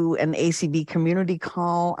I do an ACB community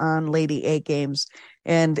call on Lady A games,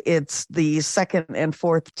 and it's the second and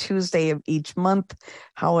fourth Tuesday of each month.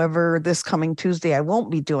 However, this coming Tuesday, I won't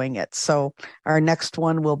be doing it. So our next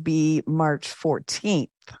one will be March 14th,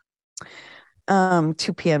 2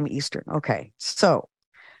 p.m. Eastern. Okay. So,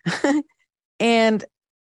 and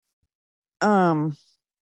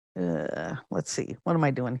let's see, what am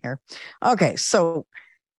I doing here? Okay. So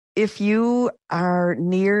if you are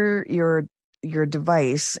near your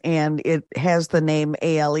device and it has the name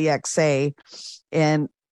Alexa, and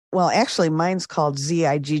well, actually mine's called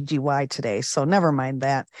Zigggy today, so never mind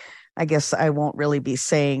that. I guess I won't really be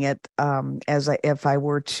saying it if I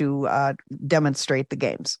were to demonstrate the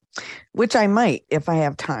games, which I might if I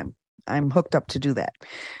have time. I'm hooked up to do that.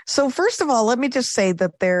 So first of all, let me just say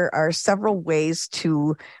that there are several ways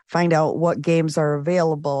to find out what games are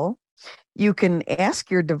available. You can ask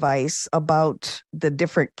your device about the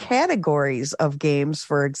different categories of games.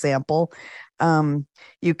 For example,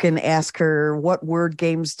 you can ask her, what word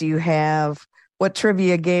games do you have? What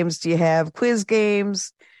trivia games do you have? Quiz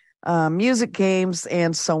games, music games,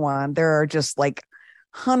 and so on. There are just like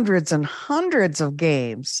hundreds and hundreds of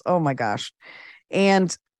games. Oh my gosh.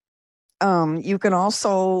 And you can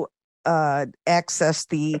also access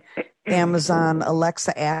the Amazon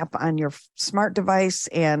Alexa app on your smart device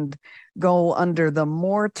and go under the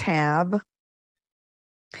More tab,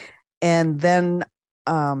 and then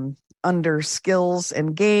under Skills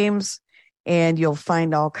and Games, and you'll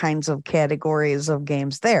find all kinds of categories of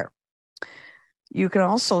games there. You can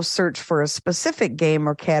also search for a specific game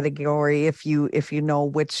or category if you know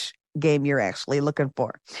which game you're actually looking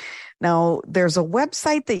for. Now, there's a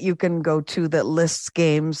website that you can go to that lists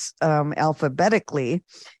games alphabetically,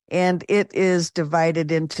 and it is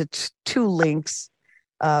divided into two links.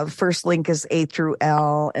 First link is A through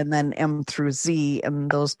L, and then M through Z,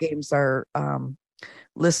 and those games are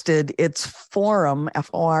listed. It's forum,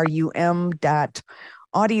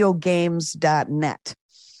 forum.audiogames.net.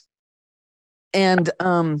 And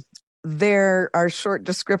there are short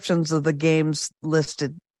descriptions of the games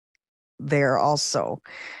listed there also.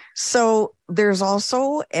 So there's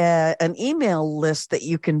also an email list that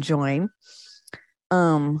you can join.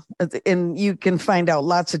 And you can find out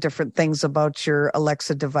lots of different things about your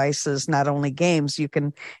Alexa devices, not only games. You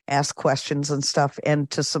can ask questions and stuff. And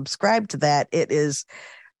to subscribe to that, it is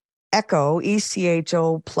Echo,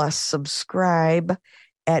 ECHO plus subscribe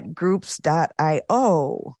at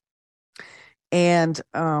groups.io. And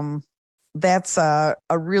that's a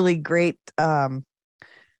really great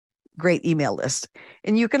email list.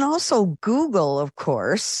 And you can also Google, of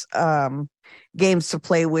course, games to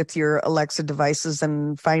play with your Alexa devices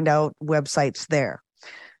and find out websites there.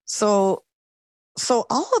 So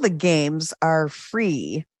all of the games are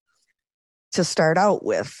free to start out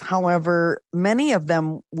with. However, many of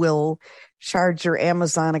them will charge your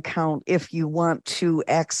Amazon account if you want to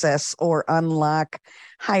access or unlock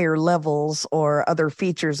higher levels or other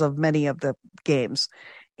features of many of the games.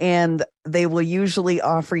 And they will usually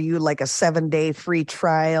offer you like a 7-day free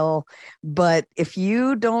trial. But if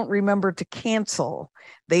you don't remember to cancel,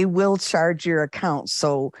 they will charge your account.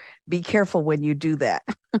 So be careful when you do that.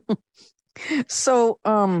 So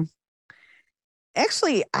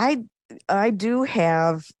actually, I do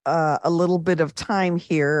have a little bit of time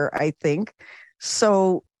here, I think.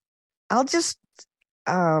 So I'll just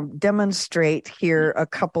demonstrate here a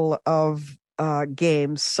couple of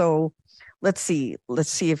games. So let's see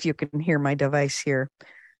if you can hear my device here.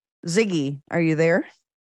 Ziggy, are you there?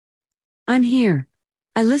 I'm here.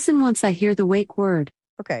 I listen once I hear the wake word.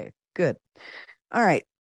 Okay, good. All right.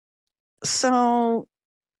 So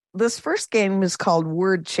this first game is called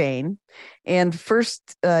Word Chain. And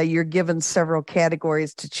first, you're given several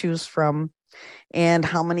categories to choose from and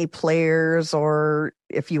how many players, or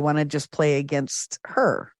if you want to just play against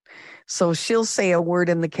her. So she'll say a word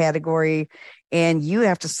in the category, and you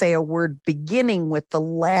have to say a word beginning with the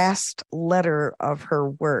last letter of her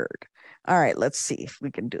word. All right, let's see if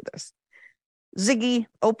we can do this. Ziggy,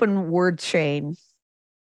 open Word Chain.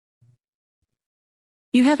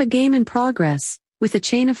 You have a game in progress, with a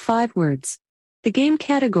chain of 5 words. The game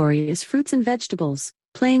category is fruits and vegetables,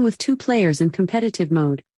 playing with 2 players in competitive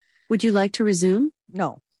mode. Would you like to resume?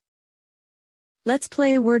 No. Let's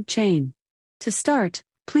play a word chain. To start,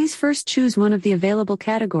 please first choose one of the available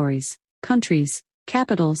categories: countries,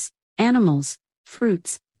 capitals, animals,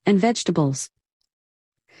 fruits, and vegetables.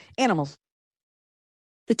 Animals.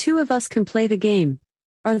 The 2 of us can play the game.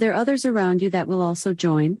 Are there others around you that will also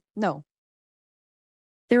join? No.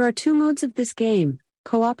 There are 2 modes of this game,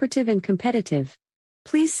 cooperative and competitive.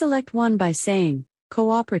 Please select one by saying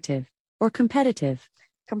cooperative or competitive.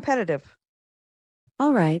 Competitive.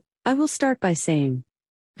 All right, I will start by saying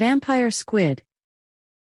vampire squid.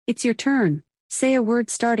 It's your turn. Say a word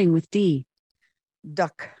starting with D.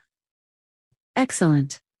 Duck.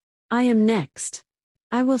 Excellent. I am next.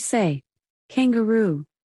 I will say kangaroo.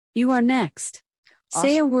 You are next.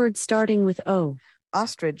 Say a word starting with O.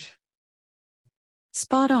 Ostrich.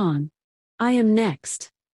 Spot on. I am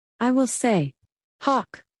next. I will say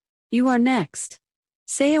hawk. You are next.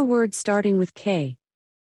 Say a word starting with K.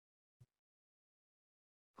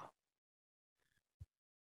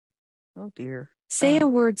 Oh dear. Say a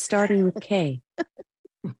word starting with K.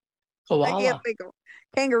 Koala. I can't think of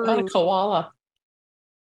kangaroo. Not a koala.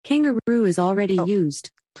 Kangaroo is already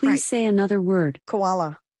used. Please say another word.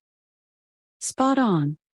 Koala. Spot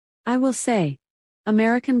on. I will say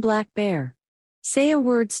American black bear. Say a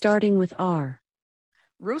word starting with R.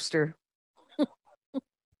 Rooster.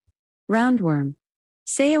 Roundworm.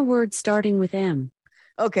 Say a word starting with M.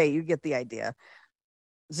 Okay, you get the idea.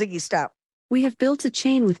 Ziggy, stop. We have built a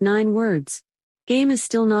chain with 9 words. Game is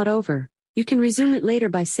still not over. You can resume it later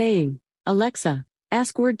by saying, Alexa,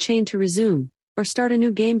 ask word chain to resume, or start a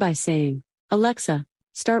new game by saying, Alexa,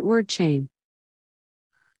 start word chain.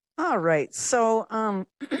 All right. So,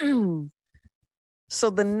 so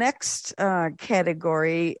the next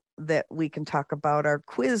category that we can talk about are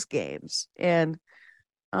quiz games, and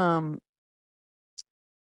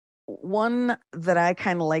one that I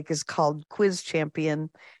kind of like is called Quiz Champion,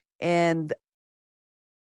 and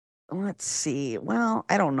let's see. Well,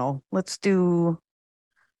 I don't know. Let's do.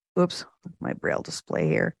 Oops, my braille display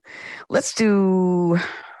here. Let's do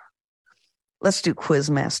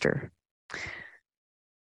Quizmaster.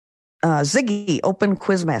 Ziggy, open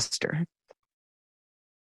Quizmaster.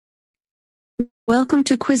 Welcome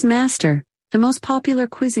to Quizmaster, the most popular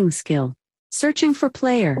quizzing skill. Searching for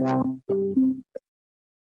player.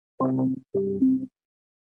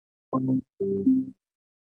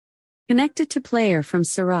 Connected to player from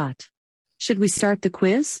Surat. Should we start the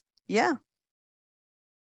quiz? Yeah.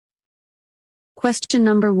 Question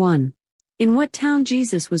number 1. In what town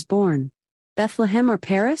Jesus was born? Bethlehem or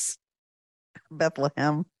Paris?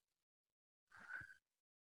 Bethlehem.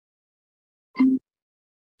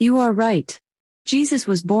 You are right. Jesus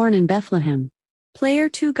was born in Bethlehem. Player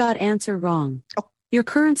 2 got answer wrong. Your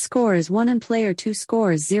current score is 1 and player 2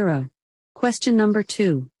 score is 0. Question number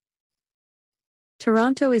 2.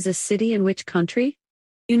 Toronto is a city in which country?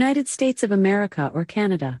 United States of America or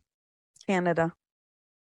Canada? Canada.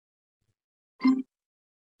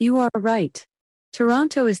 You are right.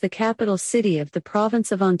 Toronto is the capital city of the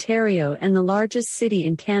province of Ontario and the largest city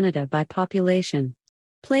in Canada by population.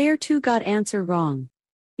 Player 2 got answer wrong.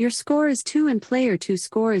 Your score is 2 and player 2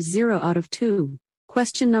 score is 0 out of 2.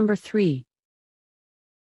 Question number 3.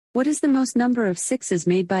 What is the most number of sixes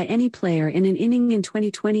made by any player in an inning in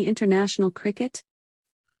 2020 international cricket?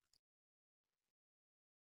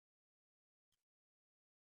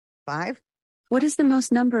 5. What is the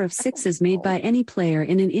most number of sixes made by any player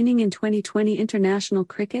in an inning in 2020 international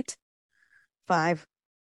cricket? 5.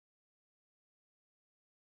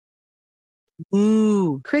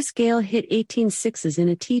 Ooh. Chris Gale hit 18 sixes in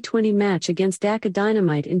a T20 match against Dhaka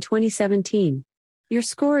Dynamite in 2017. Your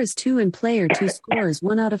score is 2 and player 2 score is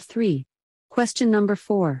 1 out of 3. Question number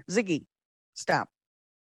 4. Ziggy, stop.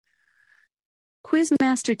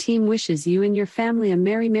 Quizmaster team wishes you and your family a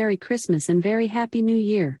Merry Christmas and very Happy New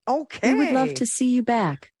Year. Okay. We would love to see you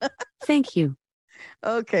back. Thank you.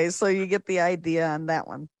 Okay, so you get the idea on that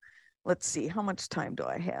one. Let's see, how much time do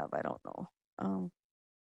I have? I don't know.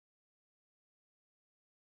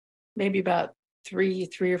 Maybe about three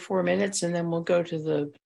or 4 minutes, and then we'll go to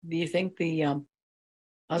the. Do you think the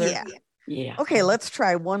other? Yeah. Yeah. Okay, let's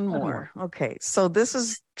try one more. Okay, so this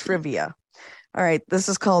is trivia. All right, this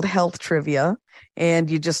is called health trivia, and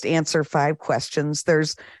you just answer 5 questions.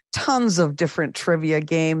 There's tons of different trivia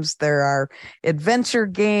games. There are adventure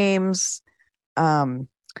games.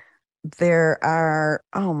 There are,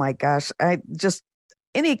 oh my gosh, I just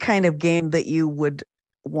any kind of game that you would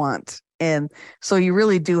want. And so you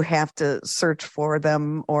really do have to search for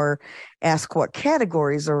them or ask what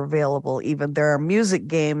categories are available. Even there are music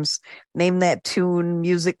games, name that tune,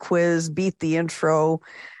 music quiz, beat the intro.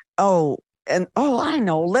 I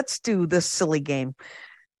know, let's do this silly game.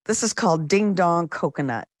 This is called Ding Dong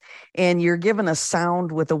Coconut. And you're given a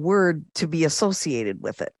sound with a word to be associated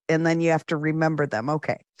with it. And then you have to remember them.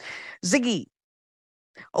 Okay. Ziggy,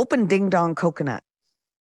 open Ding Dong Coconut.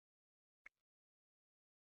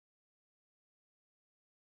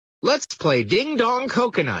 Let's play Ding Dong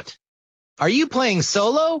Coconut. Are you playing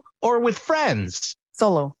solo or with friends?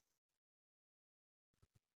 Solo.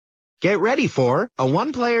 Get ready for a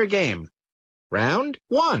 1-player game. Round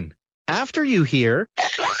 1. After you hear,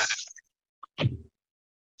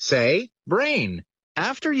 say brain.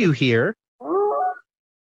 After you hear,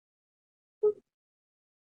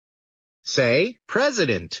 say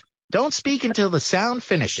president. Don't speak until the sound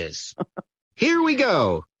finishes. Here we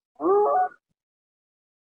go.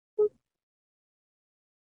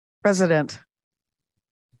 President.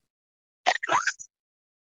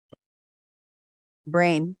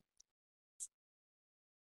 Brain.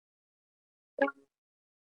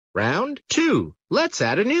 Round 2. Let's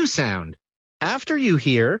add a new sound. After you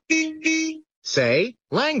hear, say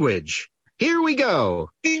language. Here we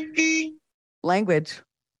go. Language.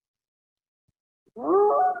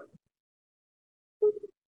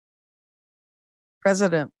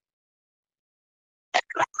 President.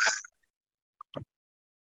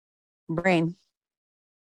 Brain.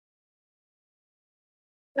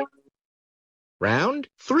 Round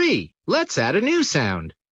 3. Let's add a new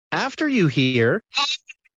sound. After you hear,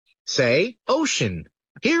 say ocean.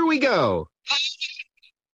 Here we go.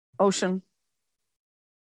 Ocean.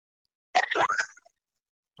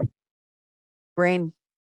 Brain.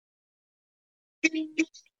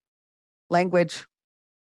 Language.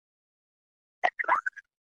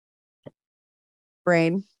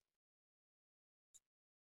 Brain.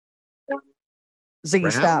 Ziggy,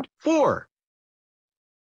 Round stop. 4.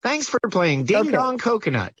 Thanks for playing Ding Dong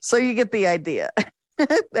Coconut. So you get the idea.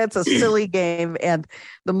 That's a silly game. And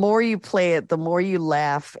the more you play it, the more you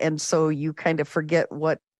laugh. And so you kind of forget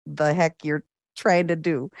what the heck you're trying to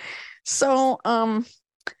do. So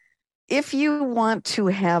if you want to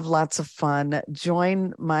have lots of fun,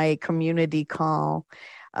 join my community call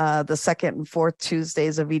the second and fourth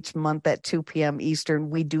Tuesdays of each month at 2 p.m. Eastern.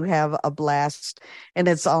 We do have a blast, and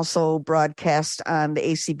it's also broadcast on the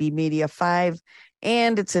ACB Media 5,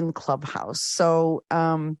 and it's in Clubhouse. So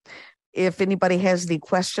if anybody has any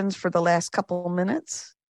questions for the last couple of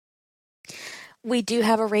minutes. We do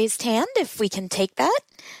have a raised hand, if we can take that.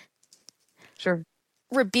 Sure.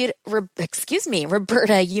 Excuse me,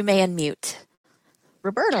 Roberta, you may unmute.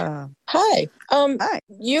 Roberta. Hi. Hi.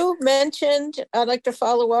 You mentioned, I'd like to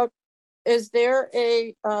follow up. Is there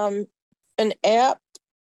an app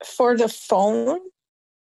for the phone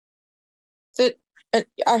that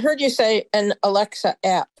I heard you say an Alexa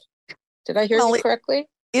app? Did I hear you correctly?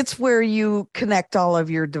 It's where you connect all of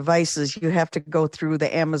your devices. You have to go through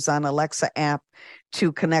the Amazon Alexa app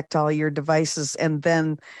to connect all your devices. And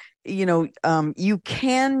then, you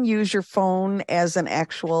can use your phone as an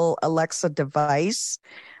actual Alexa device,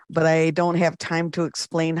 but I don't have time to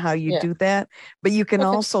explain how you do that. But you can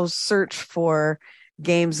also search for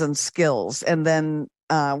games and skills. And then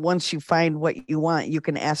once you find what you want, you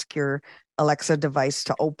can ask your Alexa device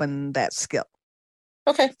to open that skill.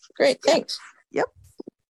 Okay, great. Thanks. Yep.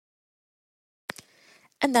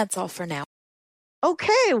 And that's all for now.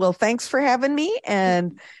 Okay, well, thanks for having me,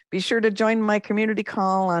 and be sure to join my community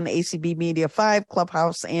call on ACB Media 5,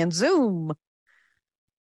 Clubhouse, and Zoom.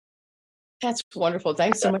 That's wonderful.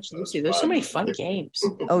 Thanks so much, Lucy. There's so many fun games.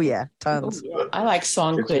 Oh, yeah, tons. Oh, yeah. I like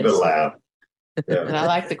song quiz. Laugh. Yeah. And I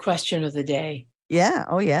like the question of the day. Yeah,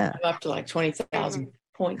 oh, yeah. I'm up to like 20,000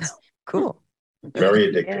 points. Cool.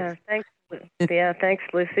 Very addictive. Yeah, thanks,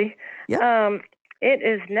 Lucy. Yeah. It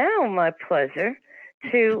is now my pleasure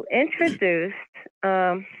to introduce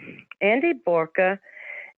Andy Borka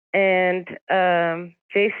and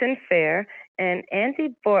Jason Fair. And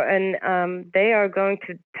they are going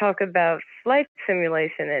to talk about flight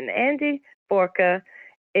simulation. And Andy Borka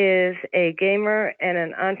is a gamer and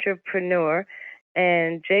an entrepreneur,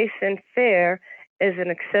 and Jason Fair is an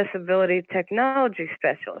accessibility technology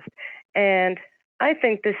specialist. And I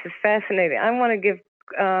think this is fascinating. I want to give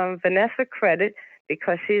Vanessa credit,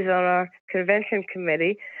 because she's on our convention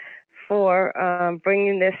committee, for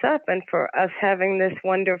bringing this up and for us having this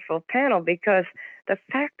wonderful panel, because the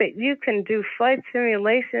fact that you can do flight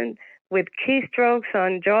simulation with keystrokes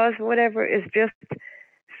on JAWS, whatever, is just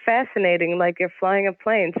fascinating, like you're flying a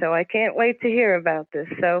plane. So I can't wait to hear about this.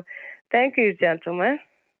 So thank you, gentlemen.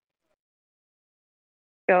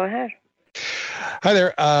 Go ahead. Hi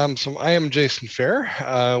there. So I am Jason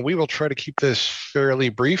Fair. We will try to keep this fairly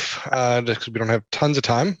brief, just because we don't have tons of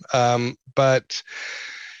time. But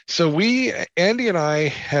so Andy and I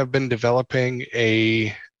have been developing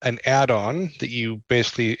an add-on that you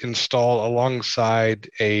basically install alongside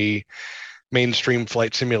a mainstream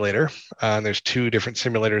flight simulator. There's 2 different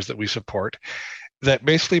simulators that we support that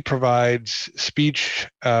basically provides speech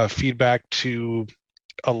feedback to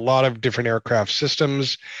a lot of different aircraft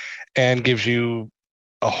systems and gives you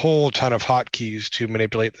a whole ton of hotkeys to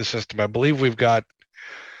manipulate the system. I believe we've got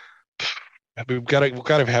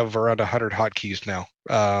to have around 100 hotkeys now.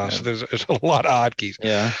 So there's a lot of hotkeys.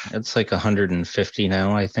 Yeah, it's like 150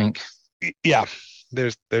 now, I think. Yeah,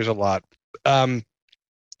 there's a lot.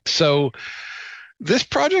 So this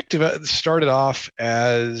project started off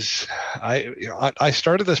as I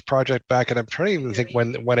started this project back, and I'm trying to even think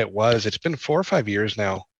when it was. It's been 4 or 5 years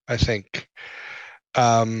now, I think.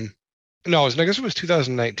 No, I guess it was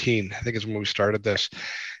 2019. I think is when we started this.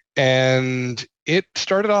 And it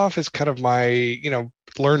started off as kind of my,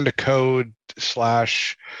 learn to code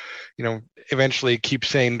 / eventually keep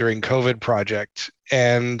sane during COVID project.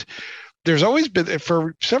 And there's always been,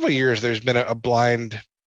 for several years, there's been a blind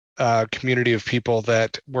community of people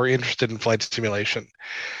that were interested in flight simulation.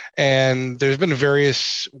 And there's been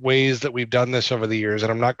various ways that we've done this over the years,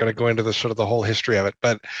 and I'm not going to go into the sort of the whole history of it,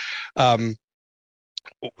 but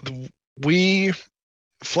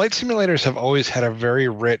flight simulators have always had a very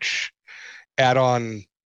rich add-on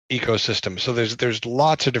ecosystem. So there's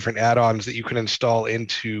lots of different add-ons that you can install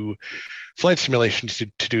into flight simulations to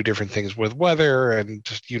do different things with weather and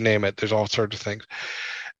just you name it. There's all sorts of things.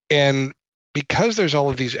 And because there's all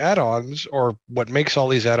of these add-ons, or what makes all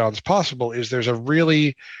these add-ons possible is there's a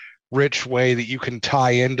really rich way that you can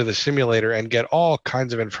tie into the simulator and get all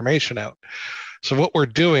kinds of information out. So what we're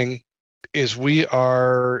doing is we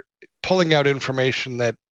are pulling out information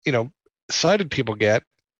that, sighted people get,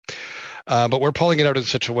 but we're pulling it out in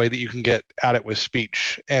such a way that you can get at it with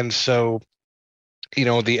speech. And so,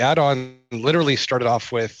 the add-on literally started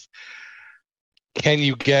off with, can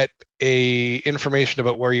you get information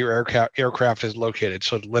about where your aircraft is located?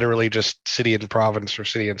 So literally just city and province or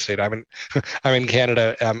city and state. I'm in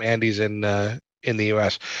Canada. Andy's in the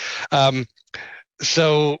US.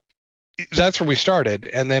 So that's where we started,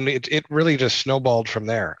 and then it really just snowballed from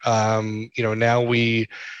there. Now we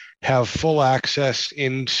have full access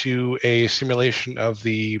into a simulation of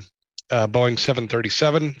the Boeing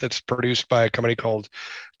 737 that's produced by a company called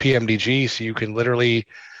PMDG. So you can literally,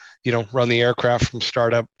 run the aircraft from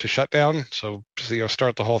startup to shutdown. So,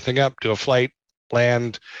 start the whole thing up, do a flight,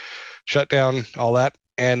 land, shutdown, all that,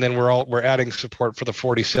 and then we're adding support for the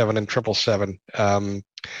 47 and 777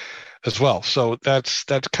 as well. So that's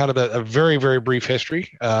kind of a very, very brief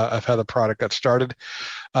history of how the product got started.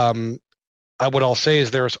 What I'll say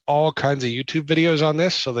is there's all kinds of YouTube videos on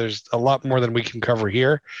this, so there's a lot more than we can cover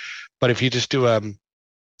here. But if you just do a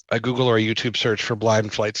Google or a YouTube search for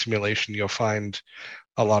blind flight simulation, you'll find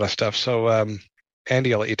a lot of stuff. So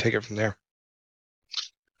Andy, I'll let you take it from there.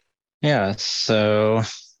 Yeah, so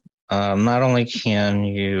not only can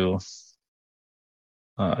you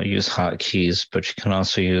use hotkeys, but you can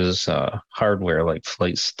also use hardware like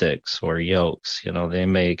flight sticks or yokes. They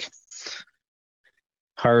make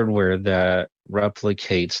hardware that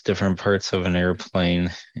replicates different parts of an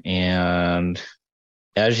airplane, and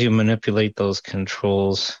as you manipulate those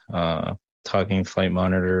controls, Talking Flight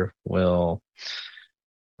Monitor will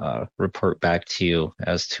report back to you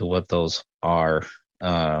as to what those are.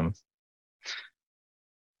 I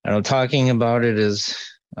know talking about it is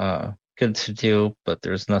good to do, but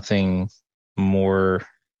there's nothing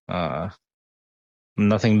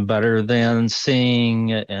better than seeing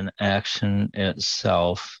it in action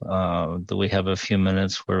itself. Do we have a few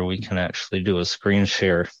minutes where we can actually do a screen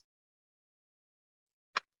share?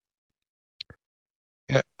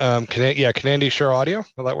 Yeah. Can Andy share audio?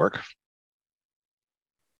 Will that work?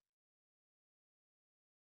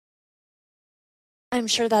 I'm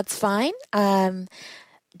sure that's fine.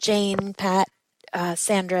 Jane, Pat,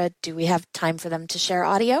 Sandra, do we have time for them to share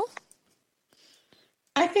audio?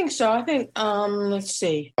 I think so. I think, let's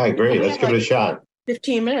see. I agree. Let's give it a shot.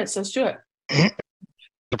 15 minutes. Let's do it.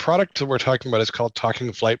 The product that we're talking about is called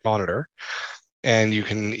Talking Flight Monitor. and you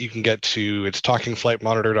can get to it's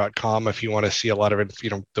talkingflightmonitor.com if you want to see a lot of it,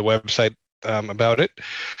 the website about it.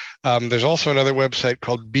 There's also another website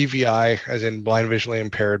called BVI, as in blind visually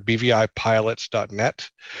impaired, bvipilots.net,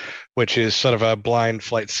 which is sort of a blind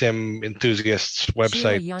flight sim enthusiasts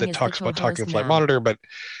website that talks about Talking Flight Monitor, but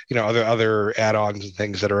other add-ons and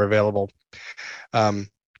things that are available.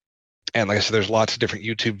 And like I said, there's lots of different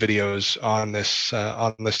YouTube videos on this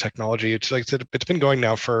technology. It's like it's been going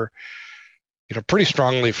now for pretty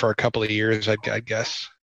strongly for a couple of years, I'd guess.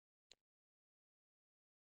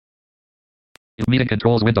 Meeting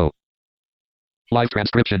controls window. Live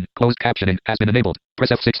transcription, closed captioning has been enabled. Press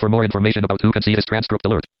F6 for more information about who can see this transcript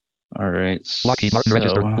alert. All right. Lockheed Martin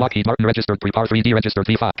registered. Lockheed Martin registered. Prepar 3D registered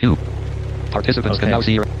T5. Q. Participants can now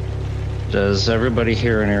see your... Does everybody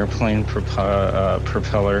hear an airplane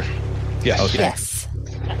propeller? Yes. Okay. Yes.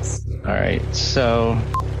 All right. So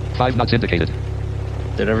 5 knots indicated.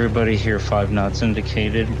 Did everybody hear 5 knots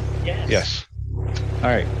indicated? Yes. All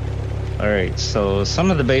right. All right. So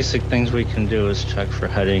some of the basic things we can do is check for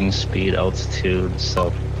heading, speed, altitude.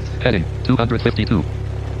 So heading 252.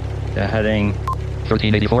 The heading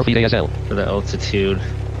 1384 feet ASL. For the altitude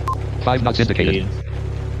 5 knots indicated.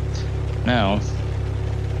 Now,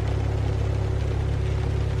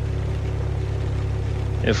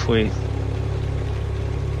 if we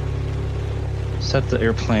set the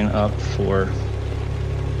airplane up for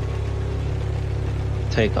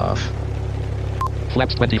takeoff.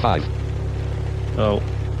 Flaps 25. Oh.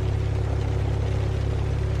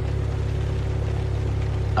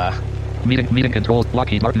 Meeting control.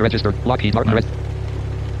 Lockheed Martin registered. Lockheed Martin registered.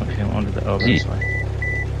 Okay, I wanted the Z.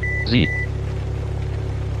 Z.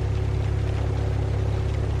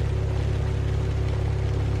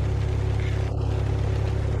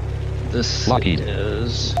 This Lockheed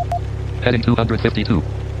is heading 252.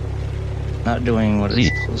 Not doing what Z.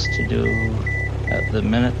 it's supposed to do at the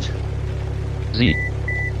minute. Z.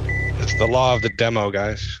 It's the law of the demo,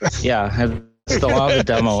 guys. Yeah, it's the law of the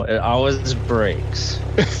demo. It always breaks.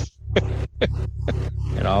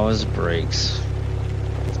 It always breaks.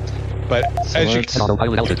 But so as you can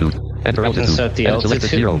autopilot altitude. Enter we can altitude. set the altitude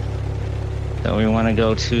 0 that we want to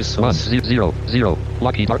go to. So 100.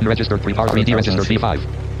 Lockheed Martin registered. Prepar 3D registered T5.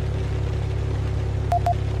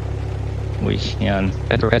 We can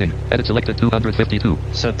enter heading. Edit selected 252.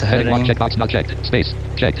 Set the heading. heading. Lock checkbox not checked. Space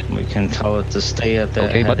checked. We can tell it to stay at that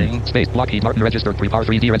okay heading. Button. Space. Lockheed Martin registered. Prepar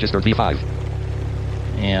 3D registered V5.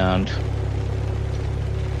 And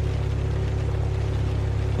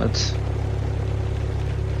let's.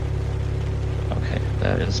 Okay,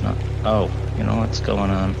 that is not. Oh, you know what's going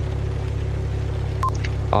on?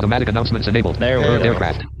 Automatic announcements enabled. There we go.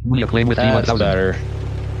 Aircraft. We acclaim with That's D1000. better.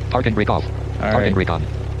 Parking brake off. All Parking right. brake on.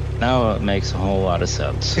 Now it makes a whole lot of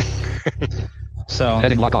sense. So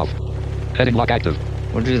heading lock off. Heading lock active.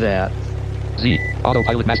 We'll do that. Z.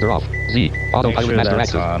 Autopilot master off. Z. Autopilot sure master that's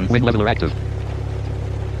active. on. Wing leveler active.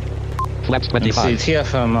 Flaps 25. And see,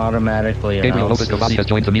 TFM automatically Gabriel Lopez Cavani announces has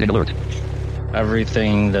joined the meeting alert.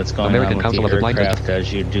 everything that's going American on Council with of the the Blind aircraft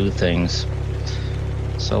as you do things.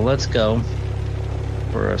 So let's go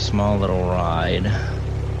for a small little ride.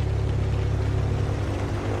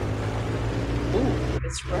 Ooh,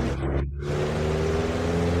 it's right.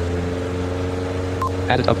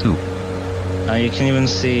 Add it up to. Now you can even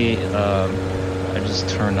see, I just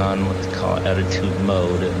turned on what they call attitude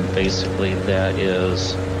mode, and basically that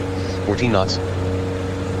is 14 knots.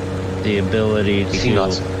 the ability to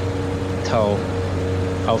knots. tell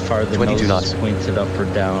how far the 22 nose knots. is pointed up or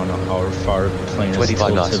down, or how far the plane is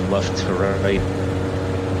 25 tilted knots. left to right.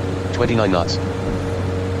 29 knots.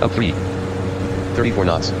 Up 3. 34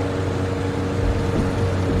 knots.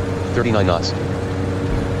 39 knots.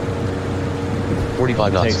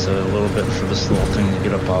 45 knots. Takes a little bit for this little thing to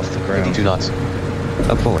get up off the ground. 52 knots.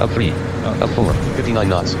 Up 4. Up 3. Up 4. 59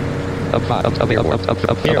 knots. Up 5. Up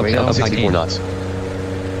Here we go. 64 knots.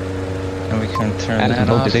 And we can turn Attitude that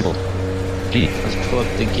mode off. disabled. G. Let's pull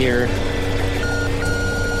up the gear.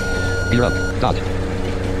 Gear up. Dot.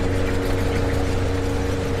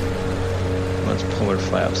 Let's pull our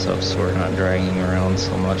flaps up so we're not dragging around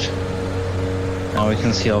so much. Now we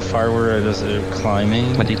can see how far we're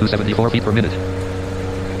climbing. 2274 feet per minute.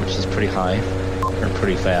 Which is pretty high. Or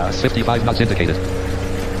pretty fast. 55 knots indicated.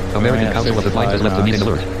 American at Council of the Blind has left the meeting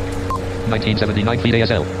knots. alert. 1979 feet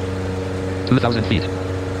ASL. 2,000 feet.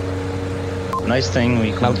 Nice thing,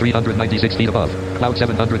 we Cloud 396 feet above. Cloud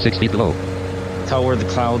 706 feet below. tell where the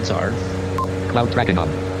clouds are. Cloud tracking on.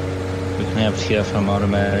 We can have TFM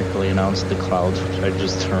automatically announce the clouds, which I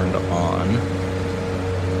just turned on.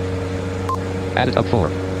 Add it up 4.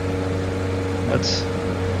 Let's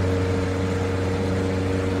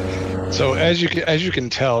So as you can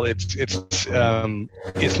tell, it's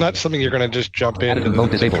not something you're going to just jump into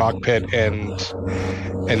the cockpit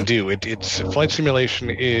and do. It's flight simulation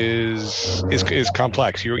is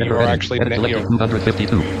complex. You are actually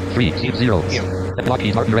 252. 3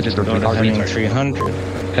 Lockheed Martin registered Go to heading 300.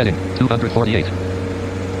 Heading 248.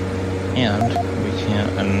 And we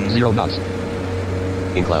can't. 0 knots.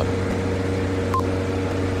 In cloud.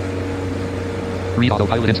 Read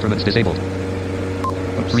autopilot instruments disabled.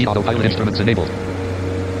 Read autopilot instruments enabled.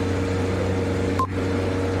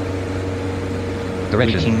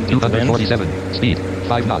 Direction 247. Speed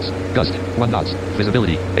 5 knots. Gust 1 knots.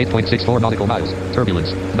 Visibility 8.64 nautical miles.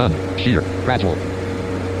 Turbulence none. Shear gradual.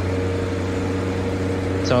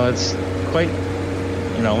 So it's quite,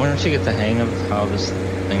 once you get the hang of how this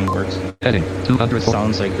thing works, heading 200.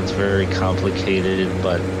 Sounds like it's very complicated,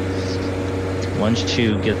 but once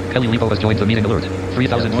you get Kelly Levo has joined the meeting alert.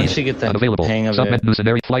 3,000 once you get the unavailable. hang of Submenu it, new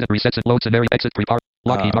scenario flight resets it. Load scenario exit prepar.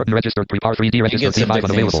 Lockheed Martin registered prepar 3D registered T5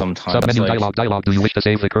 unavailable. Submenu dialog. Do you wish to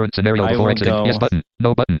save the current scenario before exiting? Yes button.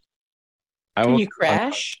 No button. Can you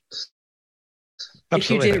crash? If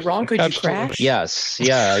you did it wrong, could you crash? Yes.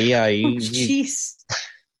 Yeah. Jeez.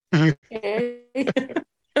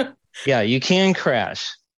 Yeah, you can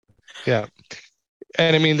crash. Yeah.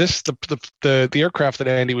 And I mean, the aircraft that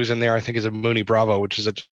Andy was in there, I think, is a Mooney Bravo, which is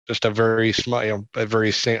just a very small,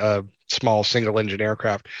 small single engine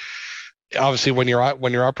aircraft. Obviously, when you're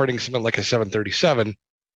operating something like a 737,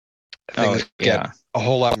 things get a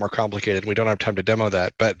whole lot more complicated. We don't have time to demo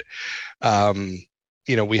that, but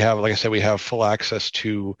we have, like I said, we have full access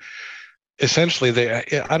to essentially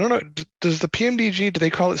I don't know. Does the PMDG, do they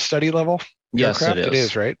call it study level? Yes, aircraft? it is. It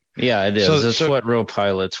is, right? Yeah, it is. It's what real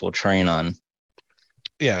pilots will train on.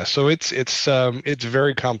 Yeah, so it's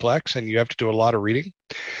very complex, and you have to do a lot of reading.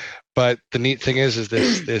 But the neat thing is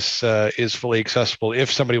this is fully accessible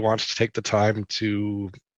if somebody wants to take the time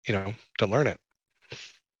to learn it.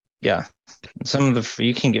 Yeah,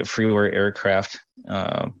 you can get freeware aircraft,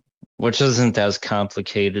 which isn't as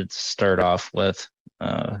complicated to start off with,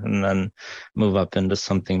 and then move up into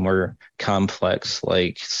something more complex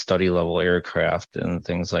like study level aircraft and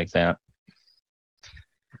things like that.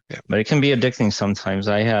 Yeah. But it can be addicting sometimes.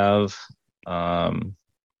 I have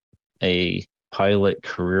a pilot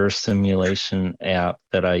career simulation app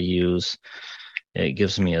that I use. It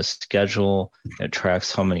gives me a schedule. It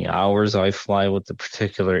tracks how many hours I fly with the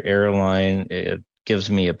particular airline. It gives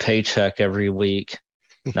me a paycheck every week.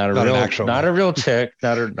 Not a real check.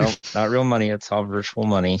 Not real money. It's all virtual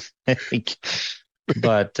money.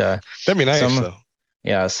 But that'd be nice though.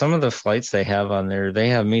 Yeah, some of the flights they have on there, they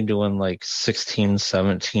have me doing like 16,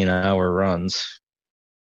 17-hour runs.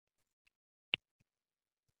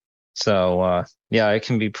 So, it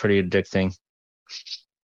can be pretty addicting.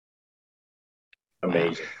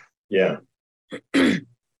 Amazing. Yeah.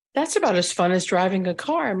 That's about as fun as driving a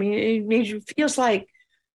car. I mean, it feels like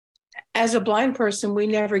as a blind person, we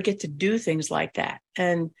never get to do things like that.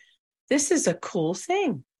 And this is a cool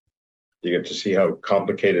thing. You get to see how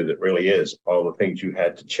complicated it really is. All the things you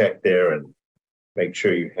had to check there and make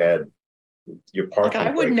sure you had your parking.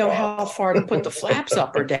 I wouldn't know how far to put the flaps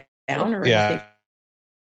up or down or anything.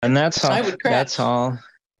 And that's all.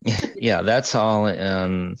 Yeah, that's all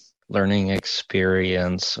in learning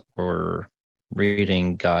experience or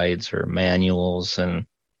reading guides or manuals and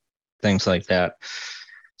things like that.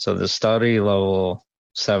 So the study level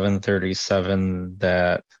 737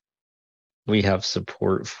 that we have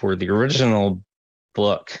support for the original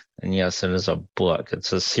book, and yes, it is a book.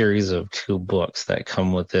 It's a series of 2 books that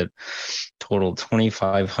come with it, total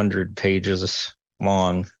 2,500 pages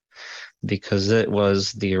long, because it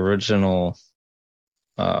was the original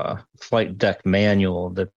flight deck manual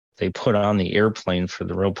that they put on the airplane for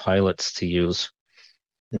the real pilots to use.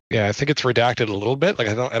 Yeah, I think it's redacted a little bit. Like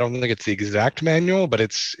I don't think it's the exact manual, but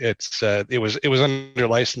it was under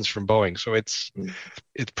license from Boeing, so it's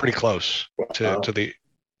pretty close to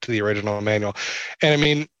the original manual. And I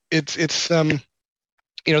mean, it's this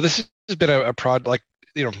has been a prod, like,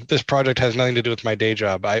 this project has nothing to do with my day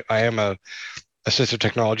job. I am a assistive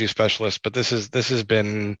technology specialist, but this has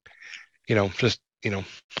been just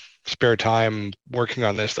spare time working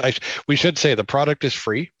on this. We should say the product is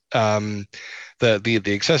free. The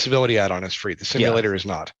accessibility add-on is free. The simulator is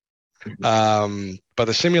not. But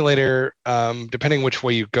the simulator, depending which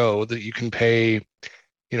way you go, that you can pay,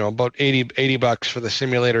 about $80 for the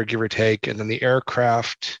simulator, give or take, and then the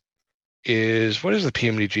aircraft is, what is the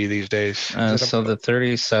PMDG these days? So the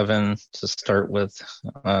 37 to start with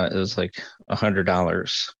is like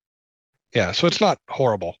 $100. Yeah, so it's not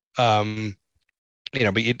horrible. But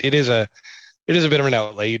it is a bit of an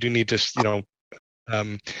outlay. You do need to,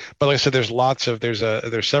 But like I said,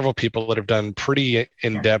 there's several people that have done pretty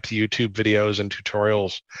in-depth YouTube videos and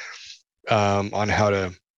tutorials on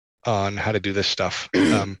how to do this stuff.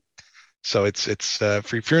 So it's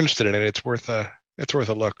if you're interested in it, it's worth a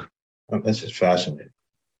look. Oh, this is fascinating.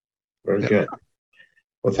 Very good.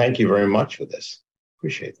 Well, thank you very much for this.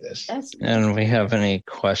 Appreciate this. And we have any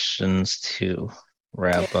questions to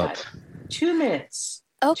wrap up? 2 minutes.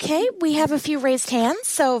 Okay, we have a few raised hands.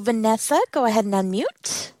 So Vanessa, go ahead and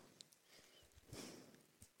unmute.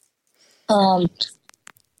 For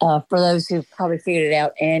those who've probably figured it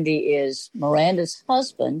out, Andy is Miranda's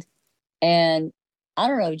husband. And I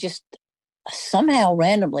don't know, just somehow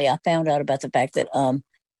randomly, I found out about the fact that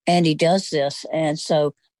Andy does this. And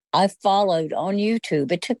so I followed on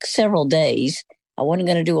YouTube. It took several days. I wasn't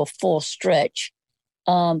going to do a full stretch.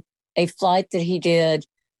 A flight that he did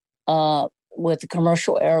with a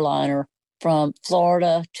commercial airliner from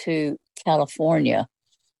Florida to California.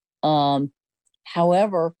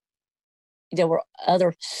 However, there were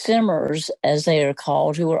other simmers, as they are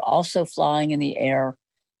called, who were also flying in the air.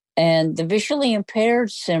 And the visually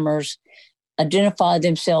impaired simmers identified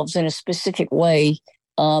themselves in a specific way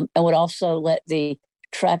and would also let the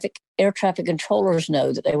air traffic controllers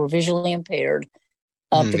know that they were visually impaired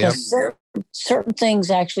because certain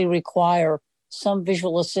things actually require some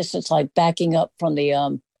visual assistance, like backing up from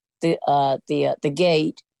the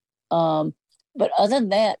gate. But other than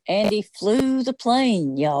that, Andy flew the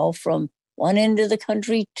plane, y'all, from one end of the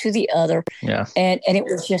country to the other. Yeah. And it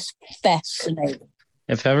was just fascinating.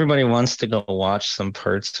 If everybody wants to go watch some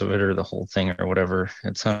parts of it or the whole thing or whatever,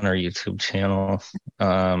 it's on our YouTube channel.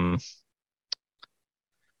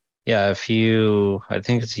 Yeah, I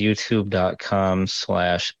think it's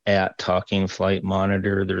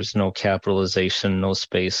youtube.com/@talkingflightmonitor. There's no capitalization, no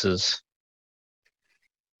spaces.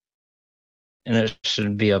 And it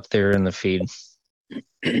should be up there in the feed.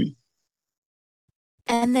 And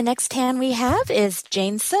the next hand we have is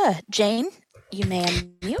Jane Suh. Jane, you may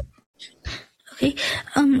unmute. Okay.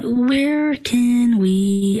 Where can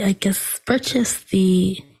we, I guess, purchase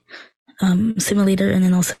the simulator and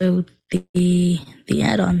then also the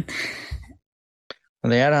add-on? Well,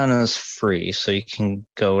 the add-on is free, so you can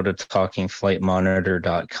go to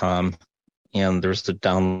talkingflightmonitor.com and there's the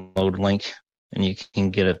download link and you can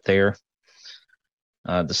get it there.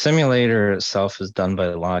 The simulator itself is done by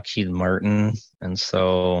Lockheed Martin, and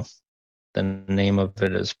so the name of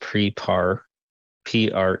it is Prepar,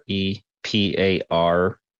 PREPAR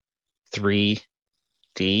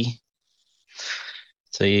 3D.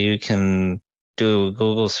 So you can do a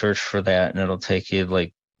Google search for that, and it'll take you,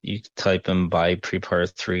 like, you type in buy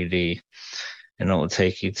Prepar 3D, and it will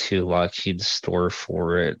take you to Lockheed's store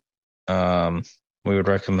for it. We would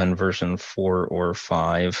recommend version 4 or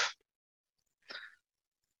 5.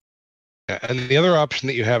 And the other option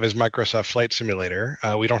that you have is Microsoft Flight Simulator.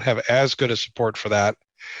 We don't have as good a support for that,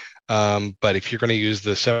 but if you're going to use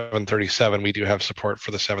the 737, we do have support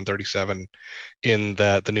for the 737 in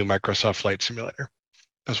the new Microsoft Flight Simulator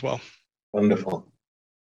as well. Wonderful.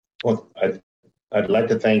 Well, I'd like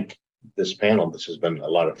to thank this panel. This has been a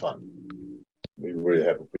lot of fun. We really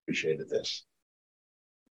have appreciated this.